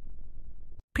while."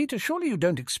 "Peter, surely you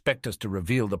don't expect us to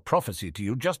reveal the prophecy to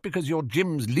you just because you're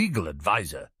Jim's legal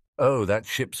adviser?" "Oh, that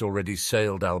ship's already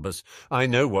sailed, Albus. I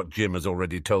know what Jim has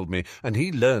already told me, and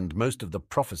he learned most of the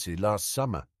prophecy last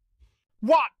summer."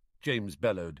 "What?" James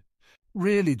bellowed.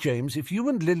 "Really, James, if you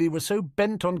and Lily were so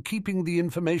bent on keeping the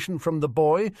information from the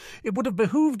boy, it would have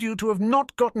behooved you to have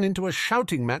not gotten into a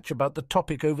shouting match about the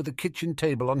topic over the kitchen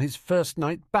table on his first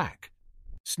night back."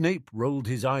 Snape rolled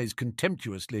his eyes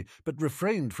contemptuously, but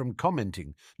refrained from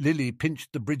commenting. Lily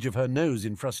pinched the bridge of her nose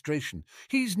in frustration.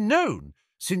 "He's known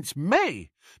since May.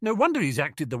 No wonder he's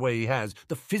acted the way he has.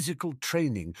 The physical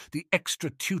training, the extra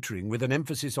tutoring with an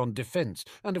emphasis on defence,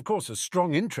 and of course a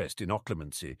strong interest in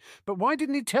occlumency. But why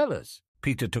didn't he tell us?"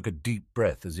 Peter took a deep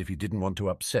breath as if he didn't want to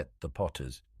upset the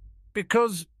Potters.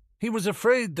 "Because he was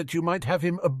afraid that you might have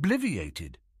him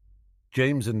obliviated."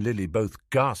 James and Lily both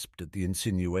gasped at the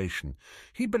insinuation.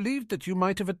 "He believed that you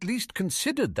might have at least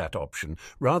considered that option,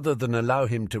 rather than allow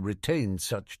him to retain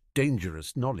such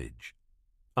dangerous knowledge.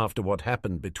 After what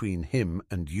happened between him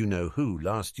and you-know-who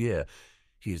last year,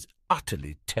 he is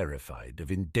utterly terrified of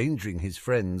endangering his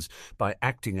friends by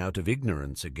acting out of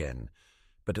ignorance again.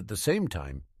 But at the same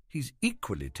time, he's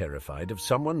equally terrified of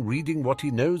someone reading what he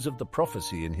knows of the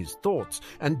prophecy in his thoughts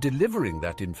and delivering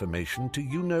that information to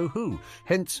you-know-who,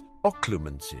 hence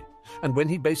occlumency. And when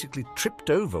he basically tripped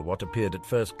over what appeared at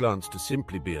first glance to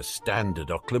simply be a standard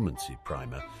occlumency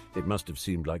primer, it must have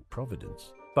seemed like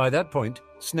Providence. By that point,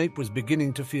 Snape was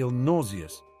beginning to feel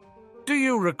nauseous. "Do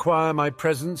you require my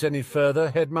presence any further,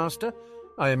 Headmaster?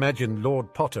 I imagine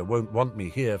Lord Potter won't want me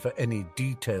here for any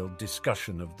detailed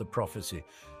discussion of the prophecy.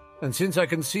 And since I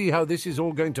can see how this is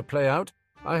all going to play out,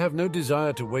 I have no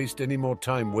desire to waste any more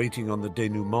time waiting on the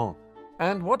denouement."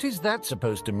 "And what is that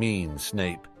supposed to mean,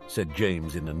 Snape?" said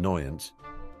James in annoyance.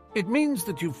 "It means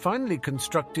that you've finally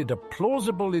constructed a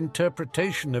plausible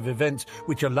interpretation of events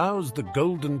which allows the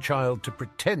Golden Child to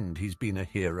pretend he's been a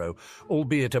hero,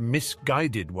 albeit a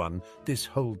misguided one, this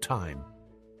whole time.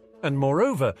 And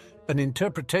moreover, an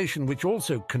interpretation which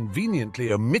also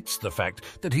conveniently omits the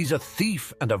fact that he's a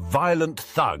thief and a violent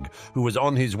thug who was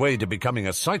on his way to becoming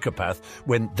a psychopath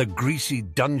when the greasy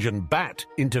dungeon bat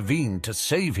intervened to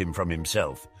save him from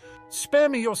himself. Spare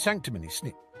me your sanctimony,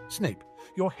 Snape.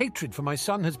 Your hatred for my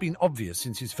son has been obvious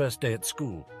since his first day at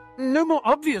school." "No more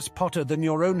obvious, Potter, than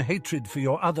your own hatred for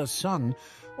your other son.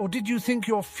 Or did you think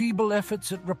your feeble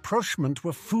efforts at rapprochement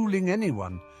were fooling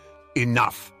anyone?"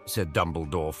 "Enough," said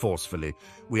Dumbledore forcefully.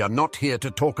 "We are not here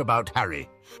to talk about Harry."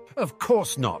 "Of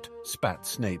course not," spat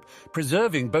Snape.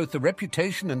 "Preserving both the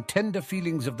reputation and tender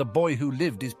feelings of the boy who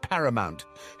lived is paramount.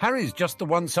 Harry's just the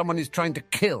one someone is trying to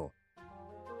kill."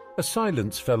 A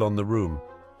silence fell on the room.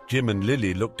 Jim and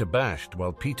Lily looked abashed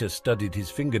while Peter studied his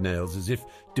fingernails as if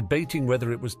debating whether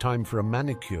it was time for a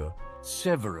manicure.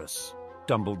 "Severus,"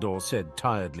 Dumbledore said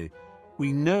tiredly,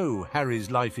 "we know Harry's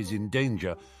life is in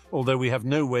danger, although we have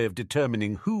no way of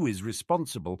determining who is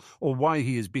responsible or why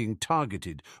he is being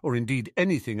targeted, or indeed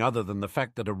anything other than the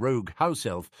fact that a rogue house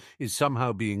elf is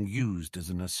somehow being used as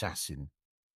an assassin.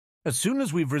 As soon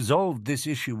as we've resolved this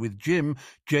issue with Jim,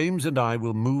 James and I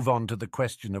will move on to the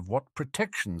question of what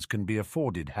protections can be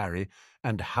afforded Harry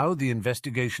and how the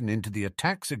investigation into the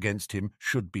attacks against him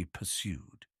should be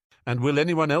pursued. And will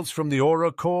anyone else from the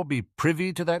Auror Corps be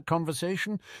privy to that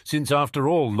conversation, since after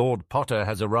all Lord Potter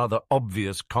has a rather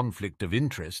obvious conflict of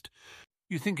interest?"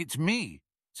 "You think it's me?"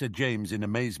 said James in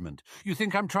amazement. "You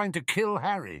think I'm trying to kill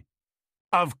Harry?"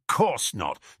 "Of course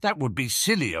not. That would be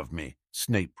silly of me,"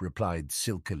 Snape replied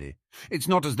silkily. "It's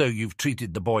not as though you've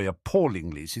treated the boy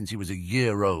appallingly since he was a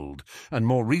year old, and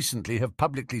more recently have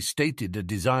publicly stated a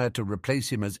desire to replace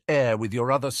him as heir with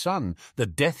your other son, the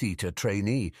Death Eater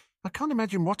trainee. I can't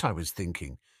imagine what I was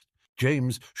thinking."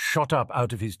 James shot up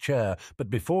out of his chair, but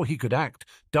before he could act,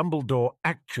 Dumbledore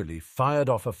actually fired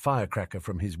off a firecracker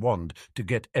from his wand to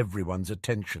get everyone's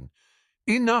attention.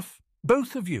 "Enough,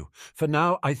 both of you. For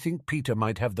now, I think Peter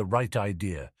might have the right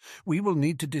idea. We will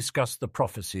need to discuss the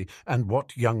prophecy and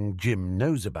what young Jim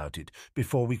knows about it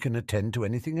before we can attend to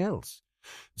anything else.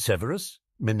 Severus,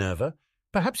 Minerva,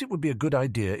 perhaps it would be a good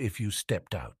idea if you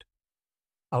stepped out.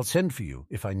 I'll send for you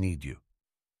if I need you."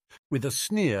 With a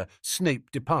sneer,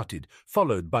 Snape departed,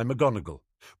 followed by McGonagall.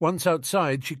 Once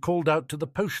outside, she called out to the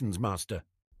potions master.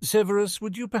 "Severus,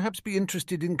 would you perhaps be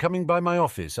interested in coming by my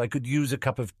office? I could use a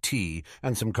cup of tea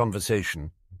and some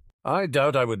conversation." "I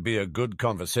doubt I would be a good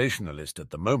conversationalist at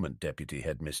the moment, Deputy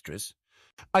Headmistress."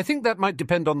 "I think that might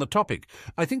depend on the topic.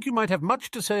 I think you might have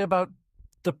much to say about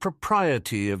the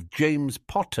propriety of James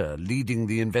Potter leading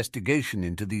the investigation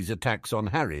into these attacks on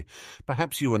Harry.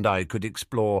 Perhaps you and I could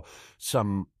explore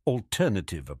some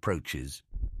alternative approaches."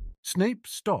 Snape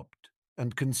stopped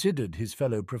and considered his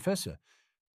fellow professor.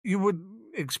 "You would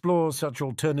explore such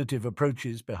alternative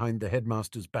approaches behind the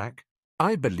headmaster's back?"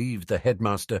 "I believe the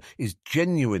headmaster is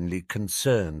genuinely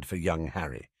concerned for young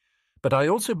Harry. But I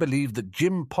also believe that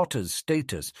Jim Potter's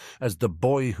status as the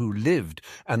boy who lived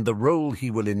and the role he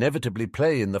will inevitably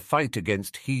play in the fight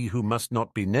against he who must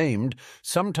not be named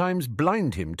sometimes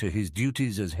blind him to his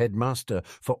duties as headmaster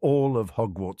for all of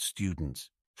Hogwarts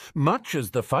students, much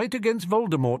as the fight against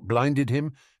Voldemort blinded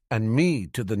him and me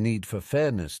to the need for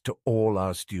fairness to all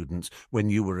our students when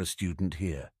you were a student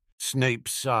here." Snape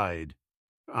sighed.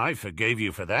 "I forgave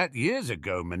you for that years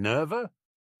ago, Minerva."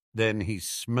 Then he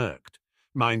smirked.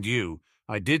 "Mind you,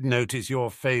 I did notice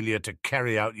your failure to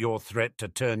carry out your threat to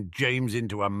turn James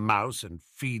into a mouse and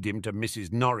feed him to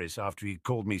Mrs. Norris after he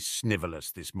called me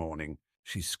Snivelous this morning."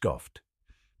 She scoffed.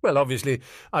 "Well, obviously,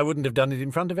 I wouldn't have done it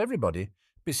in front of everybody.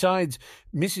 Besides,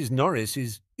 Mrs. Norris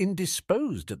is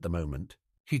indisposed at the moment."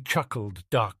 He chuckled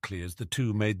darkly as the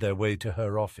two made their way to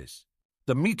her office.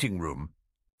 "The meeting room,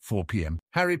 4 p.m.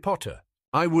 Harry Potter,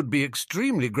 I would be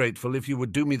extremely grateful if you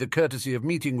would do me the courtesy of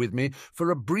meeting with me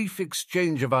for a brief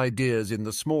exchange of ideas in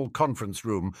the small conference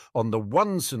room on the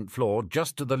 1st floor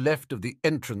just to the left of the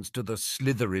entrance to the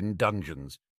Slytherin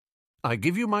dungeons. I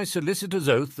give you my solicitor's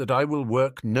oath that I will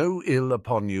work no ill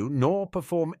upon you nor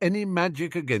perform any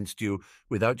magic against you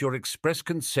without your express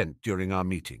consent during our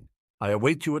meeting. I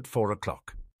await you at 4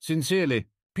 o'clock. Sincerely,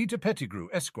 Peter Pettigrew,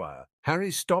 Esquire."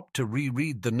 Harry stopped to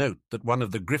reread the note that one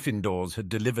of the Gryffindors had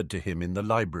delivered to him in the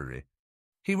library.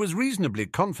 He was reasonably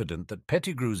confident that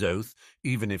Pettigrew's oath,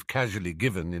 even if casually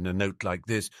given in a note like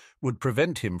this, would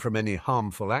prevent him from any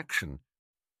harmful action.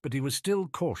 But he was still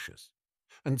cautious,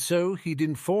 and so he'd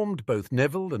informed both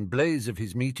Neville and Blaise of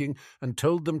his meeting and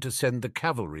told them to send the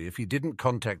cavalry if he didn't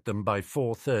contact them by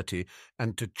 4:30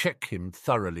 and to check him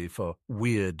thoroughly for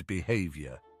weird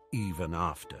behaviour, even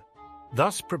after.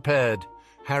 Thus prepared,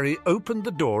 Harry opened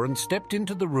the door and stepped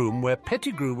into the room where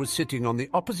Pettigrew was sitting on the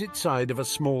opposite side of a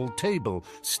small table,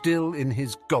 still in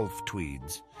his golf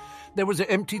tweeds. There was an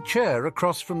empty chair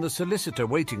across from the solicitor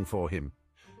waiting for him.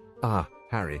 "Ah,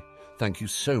 Harry, thank you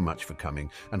so much for coming,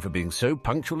 and for being so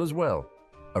punctual as well.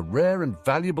 A rare and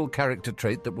valuable character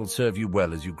trait that will serve you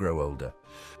well as you grow older."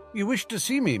 "You wish to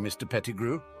see me, Mr.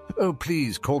 Pettigrew?" "Oh,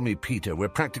 please call me Peter. We're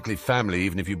practically family,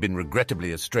 even if you've been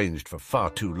regrettably estranged for far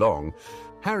too long."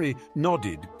 Harry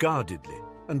nodded guardedly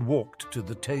and walked to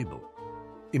the table.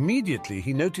 Immediately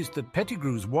he noticed that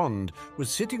Pettigrew's wand was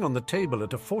sitting on the table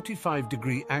at a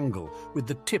 45-degree angle with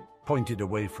the tip pointed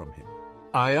away from him.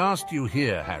 "I asked you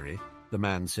here, Harry," the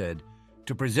man said,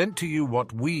 "to present to you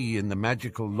what we in the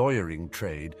magical lawyering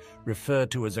trade refer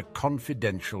to as a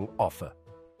confidential offer.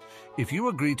 If you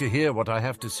agree to hear what I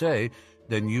have to say,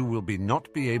 then you will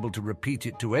not be able to repeat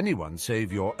it to anyone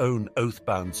save your own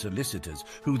oath-bound solicitors,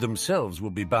 who themselves will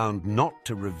be bound not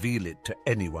to reveal it to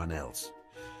anyone else.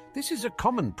 This is a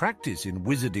common practice in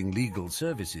wizarding legal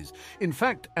services. In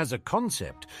fact, as a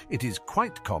concept, it is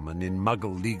quite common in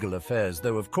Muggle legal affairs,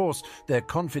 though of course their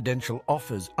confidential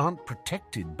offers aren't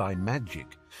protected by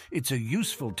magic. It's a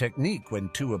useful technique when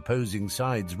two opposing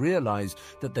sides realize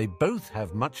that they both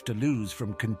have much to lose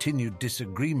from continued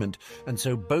disagreement, and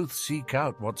so both seek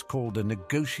out what's called a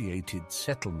negotiated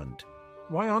settlement.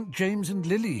 "Why aren't James and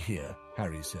Lily here?"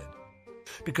 Harry said.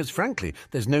 "Because, frankly,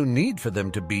 there's no need for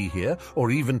them to be here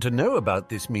or even to know about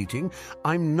this meeting.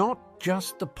 I'm not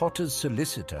just the Potters'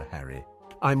 solicitor, Harry.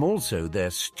 I'm also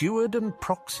their steward and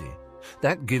proxy.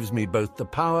 That gives me both the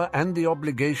power and the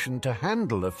obligation to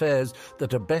handle affairs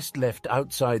that are best left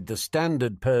outside the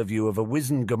standard purview of a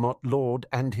Wizengamot lord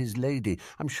and his lady.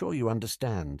 I'm sure you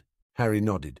understand." Harry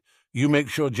nodded. "You make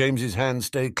sure James's hands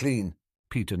stay clean."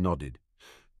 Peter nodded.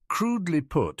 "Crudely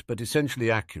put, but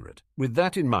essentially accurate. With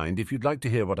that in mind, if you'd like to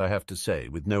hear what I have to say,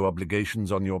 with no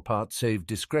obligations on your part save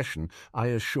discretion, I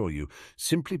assure you,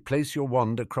 simply place your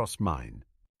wand across mine."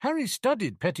 Harry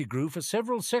studied Pettigrew for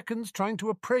several seconds, trying to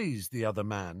appraise the other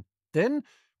man. Then,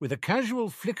 with a casual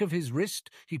flick of his wrist,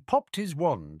 he popped his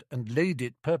wand and laid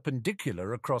it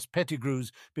perpendicular across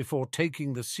Pettigrew's before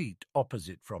taking the seat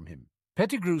opposite from him.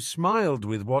 Pettigrew smiled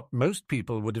with what most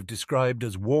people would have described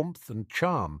as warmth and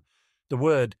charm. The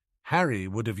word Harry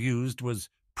would have used was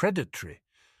predatory.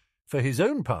 For his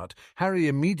own part, Harry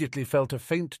immediately felt a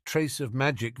faint trace of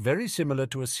magic very similar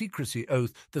to a secrecy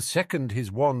oath the second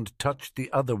his wand touched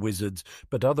the other wizard's,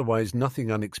 but otherwise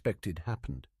nothing unexpected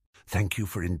happened. "Thank you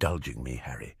for indulging me,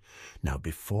 Harry. Now,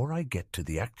 before I get to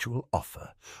the actual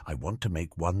offer, I want to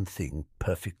make one thing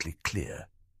perfectly clear.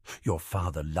 Your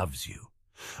father loves you.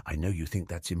 I know you think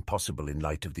that's impossible in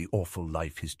light of the awful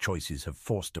life his choices have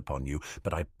forced upon you,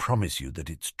 but I promise you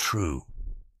that it's true.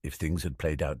 If things had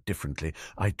played out differently,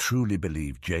 I truly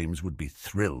believe James would be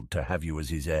thrilled to have you as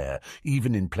his heir,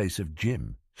 even in place of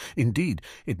Jim. Indeed,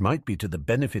 it might be to the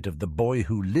benefit of the boy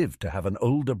who lived to have an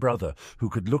older brother who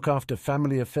could look after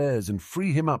family affairs and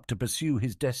free him up to pursue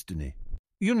his destiny."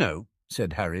 "You know,"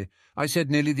 said Harry, "I said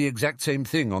nearly the exact same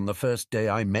thing on the first day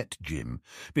I met Jim,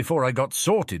 before I got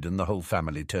sorted and the whole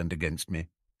family turned against me."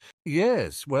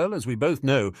 "Yes, well, as we both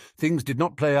know, things did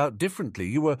not play out differently.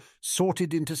 You were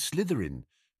sorted into Slytherin,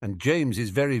 and James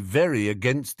is very, very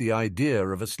against the idea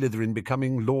of a Slytherin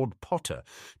becoming Lord Potter,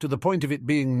 to the point of it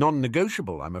being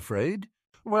non-negotiable, I'm afraid."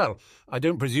 "Well, I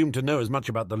don't presume to know as much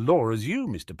about the law as you,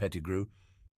 Mr. Pettigrew."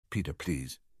 "Peter,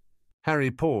 please."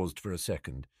 Harry paused for a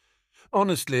second.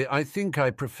 "Honestly, I think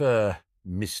I prefer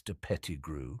Mr.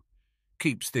 Pettigrew.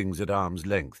 Keeps things at arm's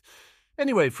length.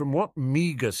 Anyway, from what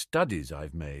meagre studies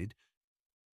I've made,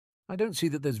 I don't see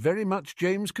that there's very much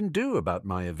James can do about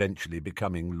my eventually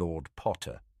becoming Lord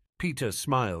Potter." Peter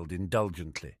smiled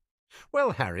indulgently.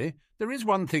 "Well, Harry, there is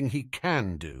one thing he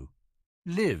can do.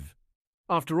 Live.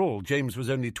 After all, James was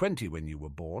only 20 when you were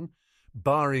born.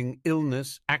 Barring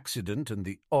illness, accident, and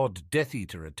the odd Death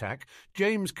Eater attack,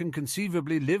 James can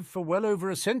conceivably live for well over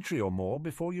a century or more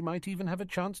before you might even have a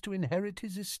chance to inherit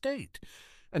his estate.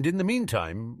 And in the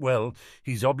meantime, well,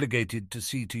 he's obligated to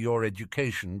see to your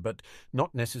education, but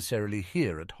not necessarily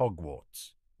here at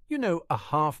Hogwarts. You know, a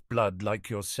half-blood like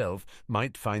yourself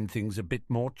might find things a bit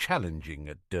more challenging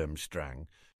at Durmstrang."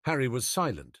 Harry was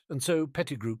silent, and so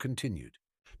Pettigrew continued.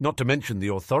 "Not to mention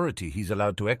the authority he's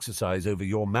allowed to exercise over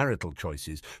your marital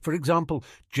choices. For example,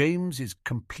 James is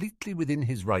completely within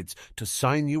his rights to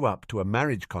sign you up to a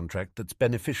marriage contract that's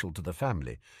beneficial to the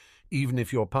family, even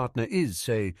if your partner is,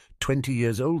 say, 20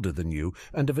 years older than you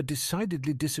and of a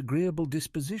decidedly disagreeable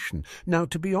disposition. Now,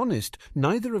 to be honest,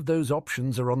 neither of those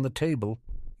options are on the table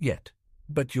yet.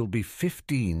 But you'll be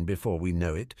 15 before we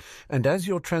know it, and as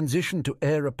your transition to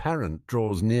heir apparent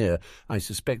draws near, I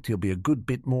suspect he'll be a good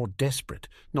bit more desperate,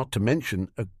 not to mention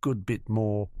a good bit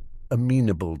more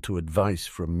amenable to advice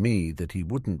from me that he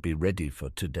wouldn't be ready for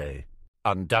today."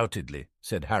 "Undoubtedly,"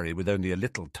 said Harry with only a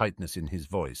little tightness in his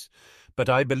voice. "But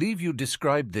I believe you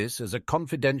described this as a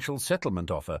confidential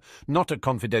settlement offer, not a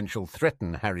confidential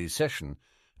threaten Harry session.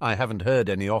 I haven't heard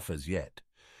any offers yet.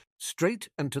 Straight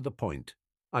and to the point.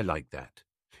 I like that.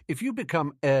 If you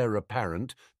become heir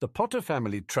apparent, the Potter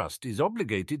Family Trust is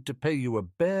obligated to pay you a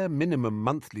bare minimum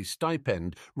monthly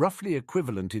stipend, roughly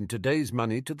equivalent in today's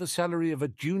money to the salary of a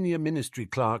junior ministry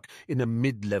clerk in a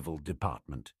mid-level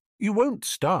department. You won't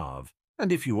starve,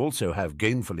 and if you also have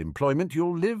gainful employment,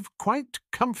 you'll live quite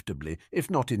comfortably, if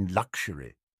not in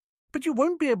luxury. But you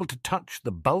won't be able to touch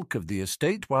the bulk of the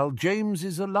estate while James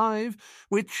is alive,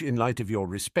 which, in light of your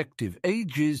respective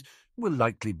ages, will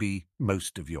likely be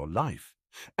most of your life.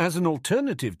 As an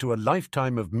alternative to a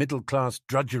lifetime of middle-class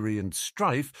drudgery and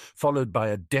strife, followed by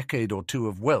a decade or two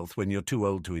of wealth when you're too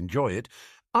old to enjoy it,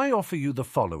 I offer you the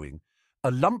following: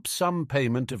 a lump sum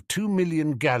payment of 2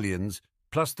 million galleons,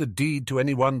 plus the deed to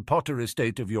any one Potter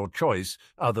estate of your choice,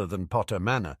 other than Potter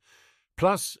Manor,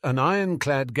 plus an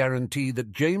ironclad guarantee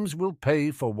that James will pay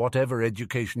for whatever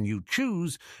education you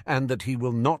choose and that he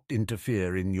will not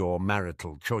interfere in your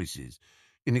marital choices.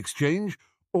 In exchange,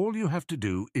 all you have to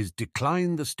do is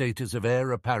decline the status of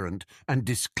heir apparent and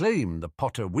disclaim the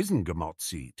Potter Wizengamot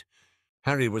seat."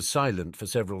 Harry was silent for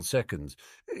several seconds.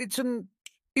 "It's an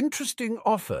Interesting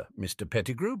offer, Mr.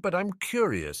 Pettigrew, but I'm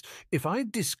curious. If I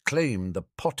disclaim the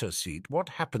Potter seat, what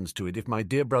happens to it if my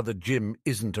dear brother Jim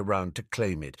isn't around to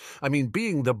claim it? I mean,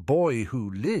 being the boy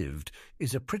who lived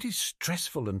is a pretty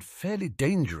stressful and fairly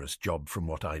dangerous job from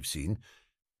what I've seen.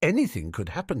 Anything could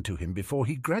happen to him before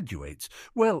he graduates.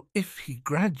 Well, if he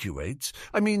graduates,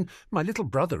 I mean, my little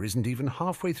brother isn't even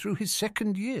halfway through his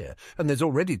second year, and there's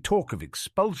already talk of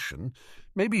expulsion.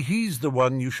 Maybe he's the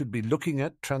one you should be looking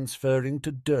at transferring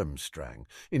to Durmstrang.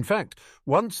 In fact,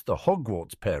 once the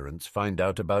Hogwarts parents find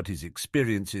out about his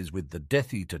experiences with the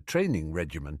Death Eater training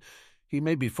regimen, he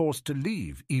may be forced to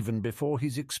leave even before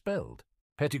he's expelled.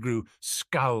 Pettigrew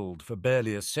scowled for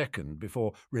barely a second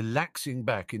before relaxing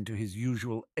back into his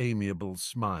usual amiable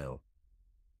smile.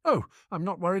 "Oh, I'm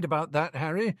not worried about that,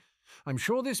 Harry. I'm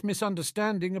sure this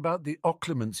misunderstanding about the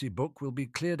occlumency book will be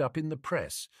cleared up in the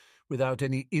press, without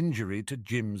any injury to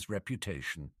Jim's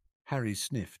reputation." Harry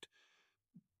sniffed.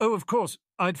 "Oh, of course,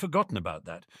 I'd forgotten about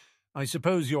that. I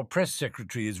suppose your press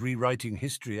secretary is rewriting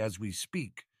history as we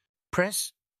speak."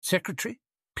 "Press secretary?"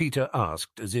 Peter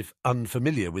asked, as if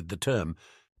unfamiliar with the term.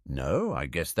 "No, I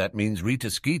guess that means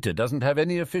Rita Skeeter doesn't have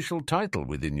any official title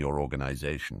within your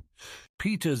organization."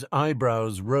 Peter's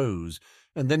eyebrows rose,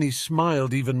 and then he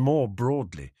smiled even more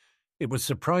broadly. It was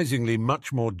surprisingly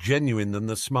much more genuine than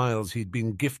the smiles he'd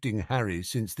been gifting Harry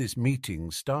since this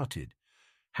meeting started.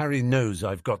 "Harry knows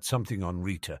I've got something on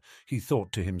Rita," he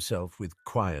thought to himself with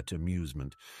quiet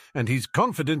amusement. "And he's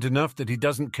confident enough that he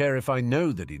doesn't care if I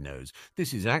know that he knows.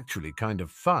 This is actually kind of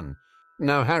fun.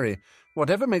 Now, Harry,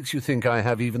 whatever makes you think I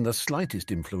have even the slightest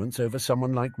influence over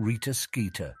someone like Rita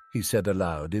Skeeter?" he said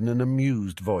aloud in an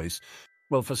amused voice.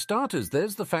 "Well, for starters,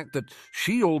 there's the fact that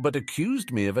she all but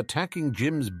accused me of attacking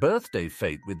Jim's birthday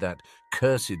fete with that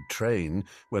cursed train,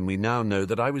 when we now know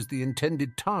that I was the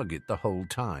intended target the whole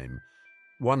time.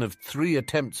 One of 3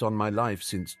 attempts on my life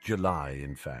since July,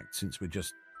 in fact, since we're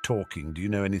just talking. Do you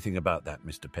know anything about that,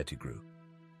 Mr. Pettigrew?"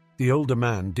 The older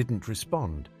man didn't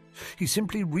respond. He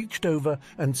simply reached over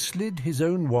and slid his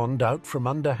own wand out from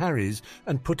under Harry's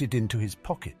and put it into his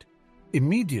pocket.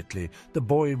 Immediately, the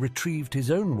boy retrieved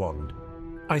his own wand.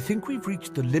 "I think we've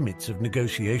reached the limits of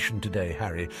negotiation today,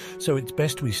 Harry, so it's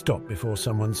best we stop before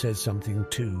someone says something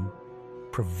too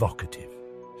provocative."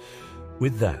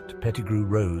 With that, Pettigrew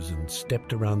rose and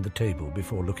stepped around the table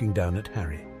before looking down at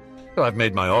Harry. "Well, I've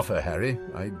made my offer, Harry.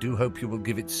 I do hope you will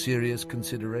give it serious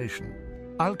consideration."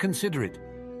 "I'll consider it,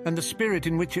 and the spirit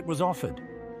in which it was offered."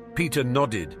 Peter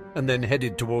nodded and then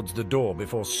headed towards the door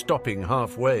before stopping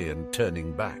halfway and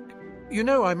turning back. "You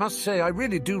know, I must say I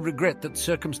really do regret that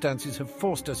circumstances have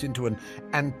forced us into an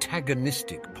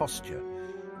antagonistic posture.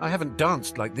 I haven't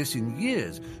danced like this in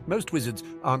years. Most wizards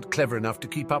aren't clever enough to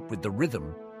keep up with the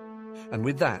rhythm." And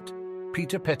with that,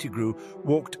 Peter Pettigrew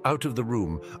walked out of the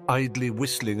room, idly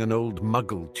whistling an old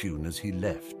Muggle tune as he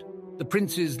left. The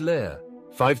prince's lair.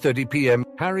 5:30 p.m.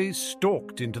 Harry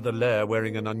stalked into the lair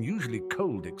wearing an unusually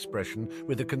cold expression,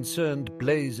 with a concerned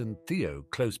Blaise and Theo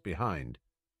close behind.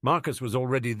 Marcus was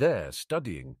already there,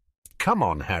 studying. "Come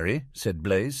on, Harry," said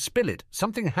Blaise. "Spill it.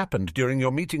 Something happened during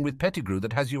your meeting with Pettigrew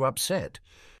that has you upset."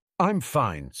 "I'm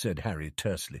fine," said Harry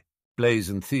tersely. Blaise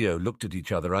and Theo looked at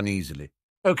each other uneasily.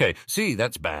 "Okay, see,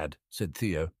 that's bad," said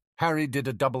Theo. Harry did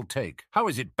a double take. "How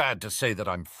is it bad to say that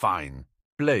I'm fine?"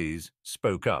 Blaise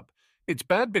spoke up. "It's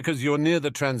bad because you're near the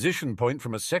transition point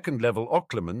from a second-level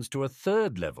occlumens to a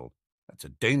third level. That's a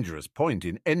dangerous point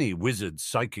in any wizard's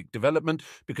psychic development,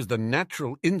 because the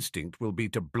natural instinct will be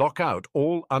to block out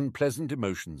all unpleasant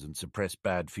emotions and suppress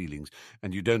bad feelings,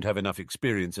 and you don't have enough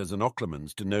experience as an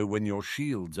occlumens to know when your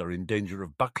shields are in danger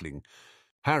of buckling."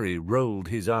 Harry rolled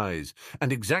his eyes.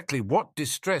 "And exactly what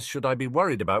distress should I be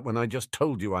worried about when I just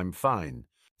told you I'm fine?"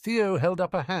 Theo held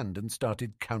up a hand and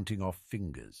started counting off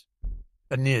fingers.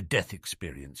 "A near-death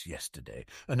experience yesterday,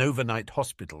 an overnight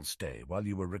hospital stay while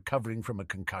you were recovering from a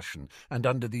concussion and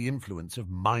under the influence of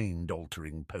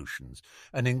mind-altering potions,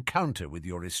 an encounter with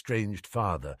your estranged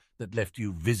father that left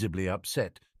you visibly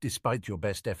upset despite your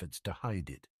best efforts to hide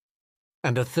it,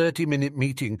 and a 30-minute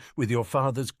meeting with your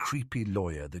father's creepy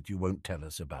lawyer that you won't tell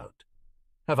us about.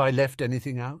 Have I left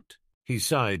anything out?" He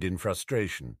sighed in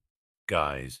frustration.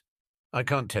 "Guys, I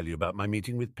can't tell you about my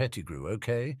meeting with Pettigrew,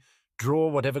 okay? Draw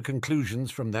whatever conclusions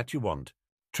from that you want.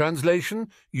 Translation,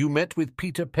 you met with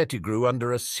Peter Pettigrew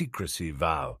under a secrecy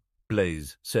vow,"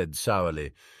 Blaise said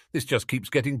sourly. "This just keeps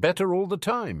getting better all the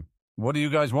time. What do you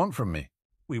guys want from me?"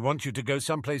 "We want you to go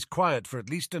someplace quiet for at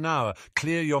least an hour,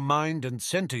 clear your mind and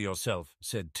center yourself,"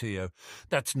 said Theo.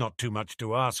 "That's not too much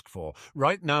to ask for,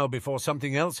 right now before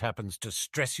something else happens to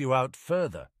stress you out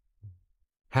further."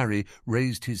 Harry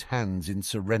raised his hands in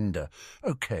surrender.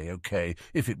 Okay,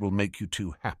 if it will make you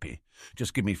too happy.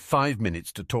 Just give me 5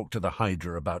 minutes to talk to the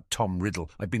Hydra about Tom Riddle.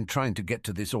 I've been trying to get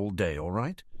to this all day, all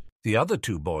right? The other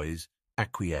two boys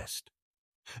acquiesced.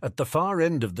 At the far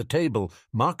end of the table,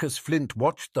 Marcus Flint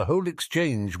watched the whole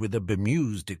exchange with a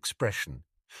bemused expression.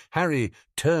 Harry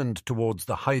turned towards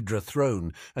the Hydra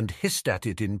throne and hissed at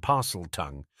it in parcel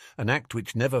tongue, an act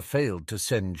which never failed to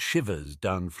send shivers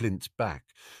down Flint's back,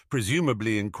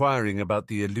 presumably inquiring about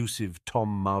the elusive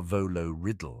Tom Marvolo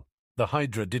Riddle. The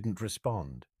Hydra didn't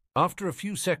respond. After a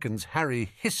few seconds,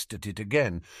 Harry hissed at it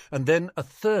again, and then a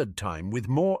third time with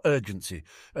more urgency.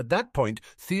 At that point,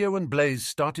 Theo and Blaise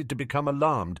started to become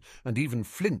alarmed, and even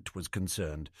Flint was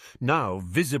concerned. Now,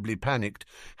 visibly panicked,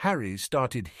 Harry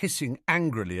started hissing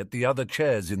angrily at the other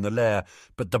chairs in the lair,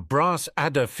 but the brass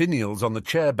adder finials on the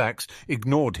chair backs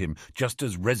ignored him just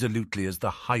as resolutely as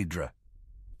the Hydra.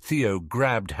 Theo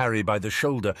grabbed Harry by the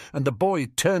shoulder, and the boy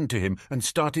turned to him and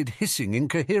started hissing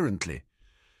incoherently.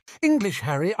 "English,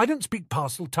 Harry, I don't speak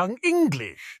parcel tongue.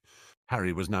 English!"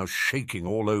 Harry was now shaking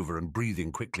all over and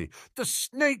breathing quickly. "The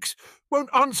snakes won't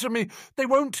answer me. They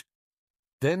won't—"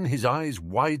 Then his eyes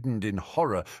widened in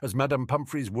horror as Madame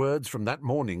Pumphrey's words from that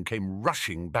morning came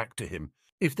rushing back to him.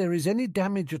 "If there is any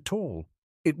damage at all,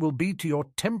 it will be to your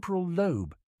temporal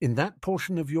lobe, in that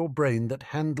portion of your brain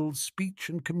that handles speech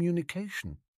and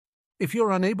communication. If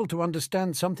you're unable to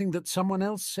understand something that someone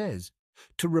else says,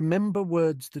 to remember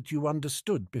words that you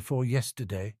understood before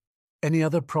yesterday. Any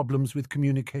other problems with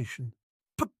communication?"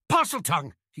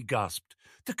 "Parcel-tongue!" he gasped.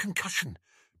 "The concussion.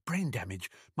 Brain damage.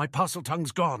 My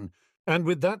parcel-tongue's gone." And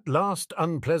with that last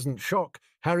unpleasant shock,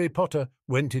 Harry Potter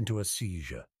went into a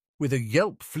seizure. With a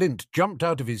yelp, Flint jumped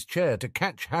out of his chair to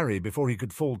catch Harry before he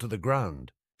could fall to the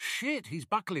ground. "Shit, he's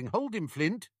buckling. Hold him,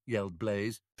 Flint," yelled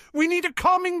Blaise. "We need a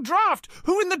calming draught.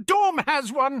 Who in the dorm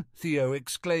has one?" Theo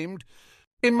exclaimed.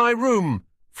 "In my room,"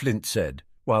 Flint said,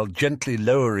 while gently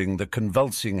lowering the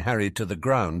convulsing Harry to the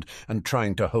ground and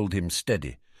trying to hold him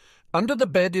steady. "Under the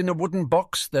bed in a wooden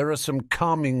box there are some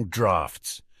calming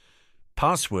draughts.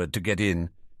 Password to get in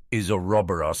is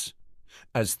Ouroboros."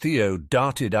 As Theo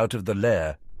darted out of the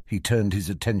lair, he turned his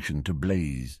attention to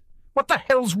Blaise. "What the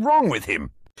hell's wrong with him?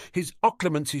 His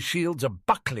occlumency shields are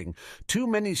buckling. Too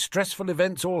many stressful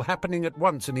events all happening at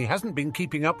once, and he hasn't been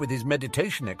keeping up with his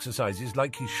meditation exercises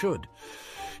like he should.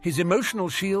 His emotional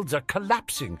shields are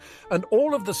collapsing, and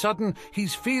all of the sudden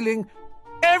he's feeling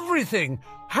everything.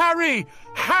 Harry!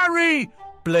 Harry!"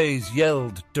 Blaise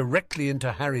yelled directly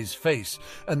into Harry's face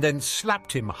and then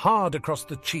slapped him hard across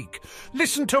the cheek.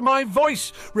 "Listen to my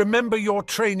voice! Remember your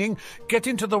training! Get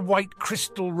into the White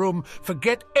Crystal Room!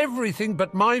 Forget everything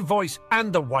but my voice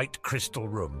and the White Crystal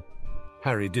Room!"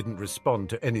 Harry didn't respond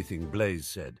to anything Blaise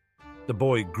said. The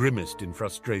boy grimaced in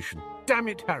frustration. "Damn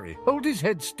it, Harry! Hold his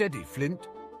head steady, Flint!"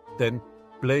 Then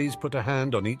Blaise put a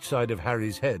hand on each side of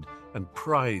Harry's head and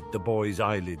pried the boy's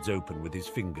eyelids open with his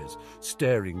fingers,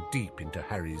 staring deep into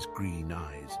Harry's green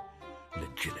eyes.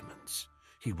 "Legilimens,"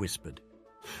 he whispered.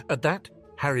 At that,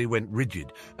 Harry went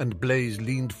rigid, and Blaise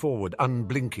leaned forward,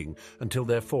 unblinking, until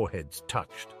their foreheads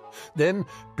touched. Then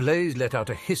Blaise let out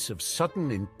a hiss of sudden,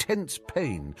 intense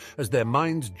pain as their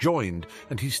minds joined,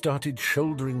 and he started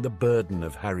shouldering the burden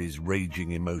of Harry's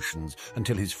raging emotions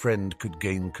until his friend could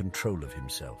gain control of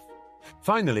himself.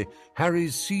 Finally,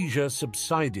 Harry's seizure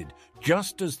subsided,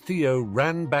 just as Theo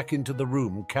ran back into the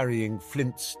room carrying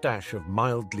Flint's stash of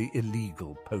mildly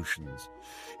illegal potions.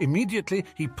 Immediately,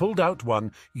 he pulled out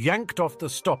one, yanked off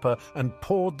the stopper, and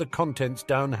poured the contents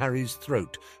down Harry's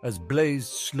throat as Blaise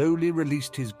slowly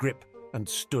released his grip and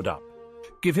stood up.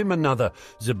 "Give him another,"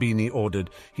 Zabini ordered.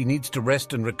 "He needs to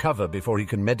rest and recover before he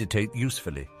can meditate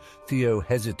usefully." Theo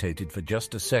hesitated for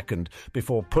just a second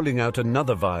before pulling out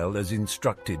another vial as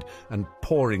instructed and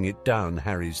pouring it down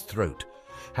Harry's throat.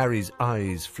 Harry's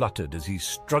eyes fluttered as he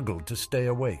struggled to stay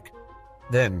awake.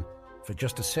 Then, for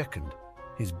just a second,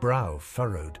 his brow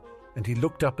furrowed, and he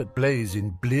looked up at Blaise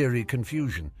in bleary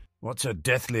confusion. "What's a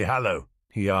deathly hallow?"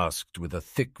 he asked with a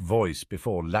thick voice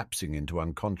before lapsing into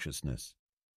unconsciousness.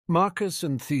 Marcus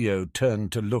and Theo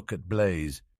turned to look at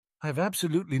Blaise. "I have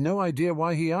absolutely no idea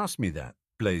why he asked me that,"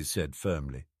 Blaise said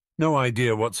firmly. "No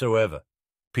idea whatsoever."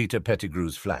 Peter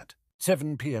Pettigrew's flat.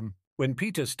 7 p.m. When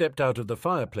Peter stepped out of the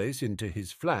fireplace into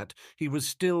his flat, he was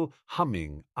still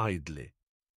humming idly.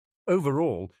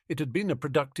 Overall, it had been a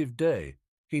productive day.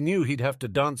 He knew he'd have to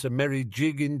dance a merry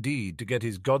jig indeed to get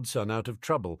his godson out of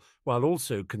trouble, while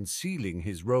also concealing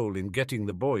his role in getting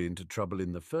the boy into trouble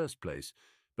in the first place.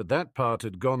 But that part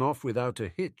had gone off without a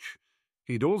hitch.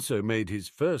 He'd also made his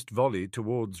first volley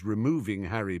towards removing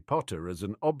Harry Potter as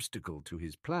an obstacle to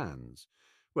his plans.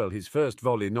 Well, his first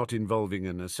volley not involving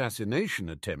an assassination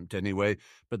attempt anyway,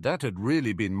 but that had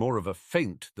really been more of a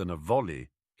feint than a volley.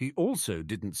 He also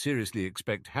didn't seriously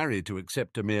expect Harry to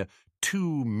accept a mere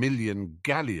 2 million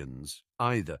galleons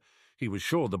either. He was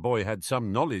sure the boy had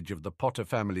some knowledge of the Potter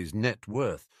family's net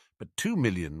worth, but 2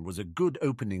 million was a good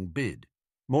opening bid.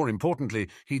 More importantly,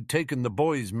 he'd taken the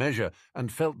boy's measure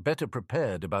and felt better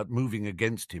prepared about moving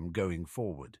against him going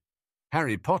forward.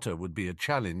 Harry Potter would be a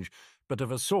challenge, but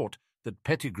of a sort that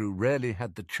Pettigrew rarely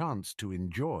had the chance to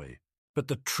enjoy. But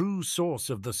the true source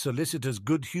of the solicitor's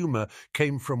good humour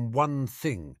came from one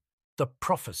thing: the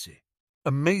prophecy.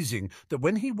 Amazing that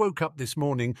when he woke up this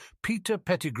morning, Peter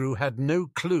Pettigrew had no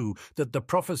clue that the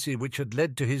prophecy which had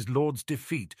led to his lord's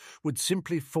defeat would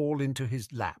simply fall into his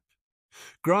lap.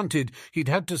 Granted, he'd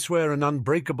had to swear an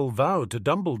unbreakable vow to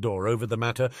Dumbledore over the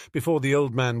matter before the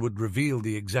old man would reveal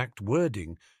the exact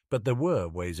wording, but there were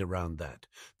ways around that.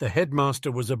 The headmaster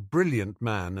was a brilliant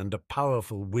man and a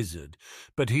powerful wizard,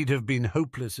 but he'd have been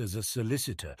hopeless as a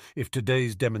solicitor if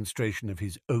today's demonstration of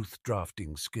his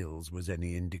oath-drafting skills was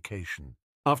any indication.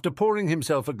 After pouring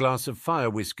himself a glass of fire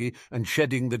whiskey and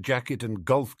shedding the jacket and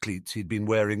golf cleats he'd been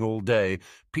wearing all day,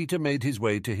 Peter made his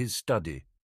way to his study.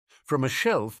 From a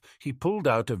shelf he pulled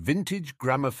out a vintage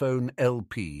gramophone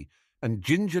LP and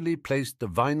gingerly placed the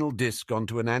vinyl disc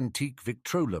onto an antique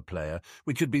Victrola player,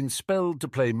 which had been spelled to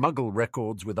play Muggle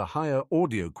records with a higher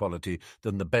audio quality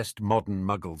than the best modern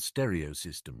Muggle stereo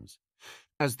systems.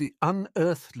 As the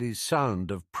unearthly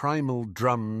sound of primal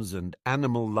drums and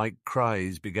animal-like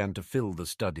cries began to fill the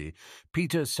study,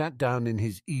 Peter sat down in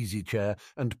his easy chair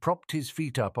and propped his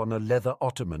feet up on a leather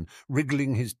ottoman,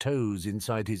 wriggling his toes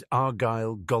inside his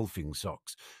Argyle golfing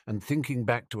socks and thinking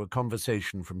back to a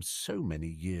conversation from so many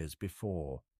years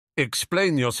before.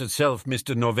 "Explain yourself,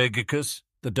 Mr. Norvegicus,"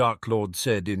 the Dark Lord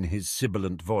said in his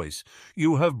sibilant voice.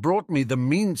 "You have brought me the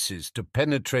meances to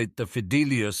penetrate the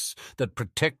Fidelius that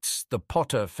protects the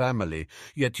Potter family,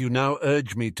 yet you now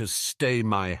urge me to stay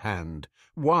my hand.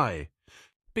 Why?"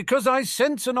 "Because I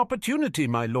sense an opportunity,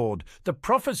 my lord. The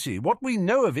prophecy, what we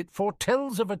know of it,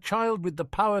 foretells of a child with the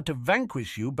power to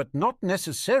vanquish you, but not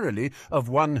necessarily of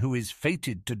one who is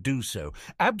fated to do so.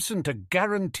 Absent a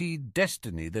guaranteed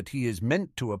destiny that he is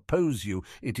meant to oppose you,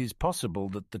 it is possible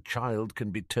that the child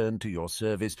can be turned to your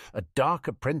service, a dark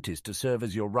apprentice to serve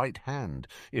as your right hand.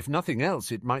 If nothing else,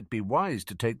 it might be wise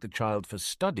to take the child for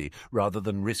study rather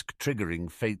than risk triggering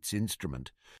fate's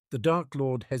instrument." The Dark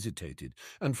Lord hesitated,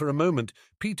 and for a moment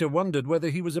Peter wondered whether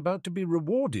he was about to be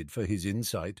rewarded for his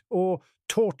insight or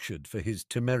tortured for his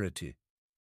temerity.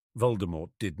 Voldemort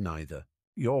did neither.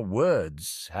 "Your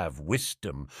words have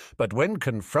wisdom, but when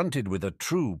confronted with a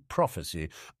true prophecy,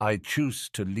 I choose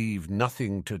to leave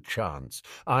nothing to chance.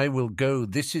 I will go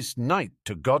this night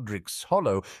to Godric's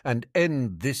Hollow and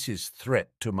end this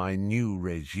threat to my new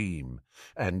regime.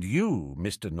 And you,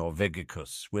 Mr.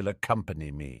 Norvegicus, will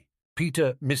accompany me."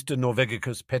 Peter, Mr.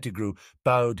 Norvegicus Pettigrew,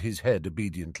 bowed his head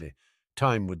obediently.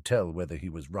 Time would tell whether he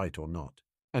was right or not.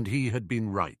 And he had been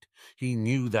right. He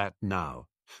knew that now.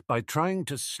 By trying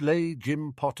to slay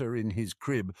Jim Potter in his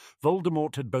crib,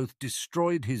 Voldemort had both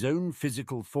destroyed his own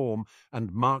physical form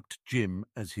and marked Jim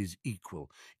as his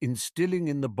equal, instilling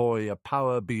in the boy a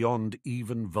power beyond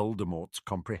even Voldemort's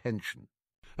comprehension.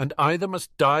 And either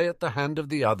must die at the hand of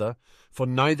the other, for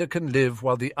neither can live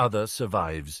while the other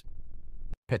survives.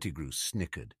 Pettigrew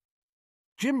snickered.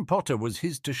 Jim Potter was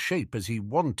his to shape as he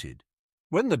wanted.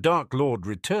 When the Dark Lord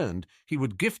returned, he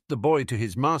would gift the boy to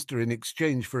his master in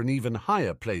exchange for an even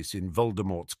higher place in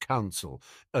Voldemort's council,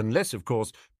 unless, of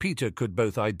course, Peter could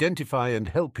both identify and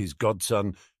help his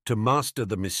godson to master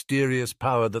the mysterious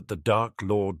power that the Dark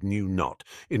Lord knew not,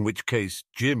 in which case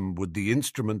Jim would be the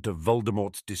instrument of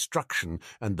Voldemort's destruction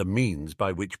and the means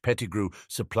by which Pettigrew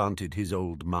supplanted his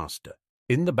old master.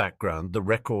 In the background the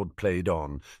record played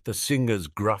on, the singer's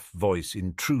gruff voice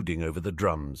intruding over the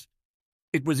drums.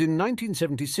 It was in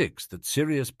 1976 that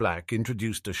Sirius Black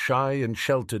introduced a shy and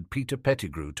sheltered Peter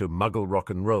Pettigrew to Muggle rock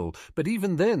and roll, but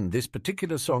even then this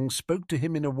particular song spoke to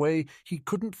him in a way he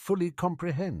couldn't fully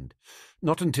comprehend.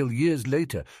 Not until years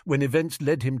later, when events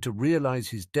led him to realize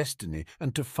his destiny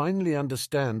and to finally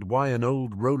understand why an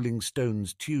old Rolling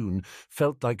Stones tune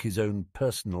felt like his own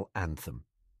personal anthem.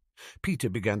 Peter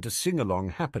began to sing along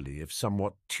happily, if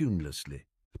somewhat tunelessly.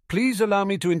 "Please allow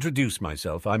me to introduce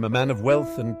myself. I'm a man of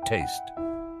wealth and taste."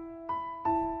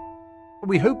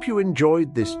 We hope you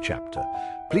enjoyed this chapter.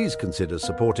 Please consider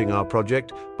supporting our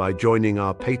project by joining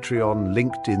our Patreon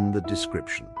linked in the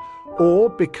description, or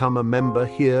become a member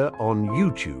here on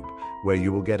YouTube, where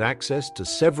you will get access to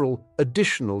several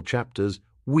additional chapters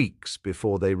weeks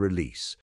before they release.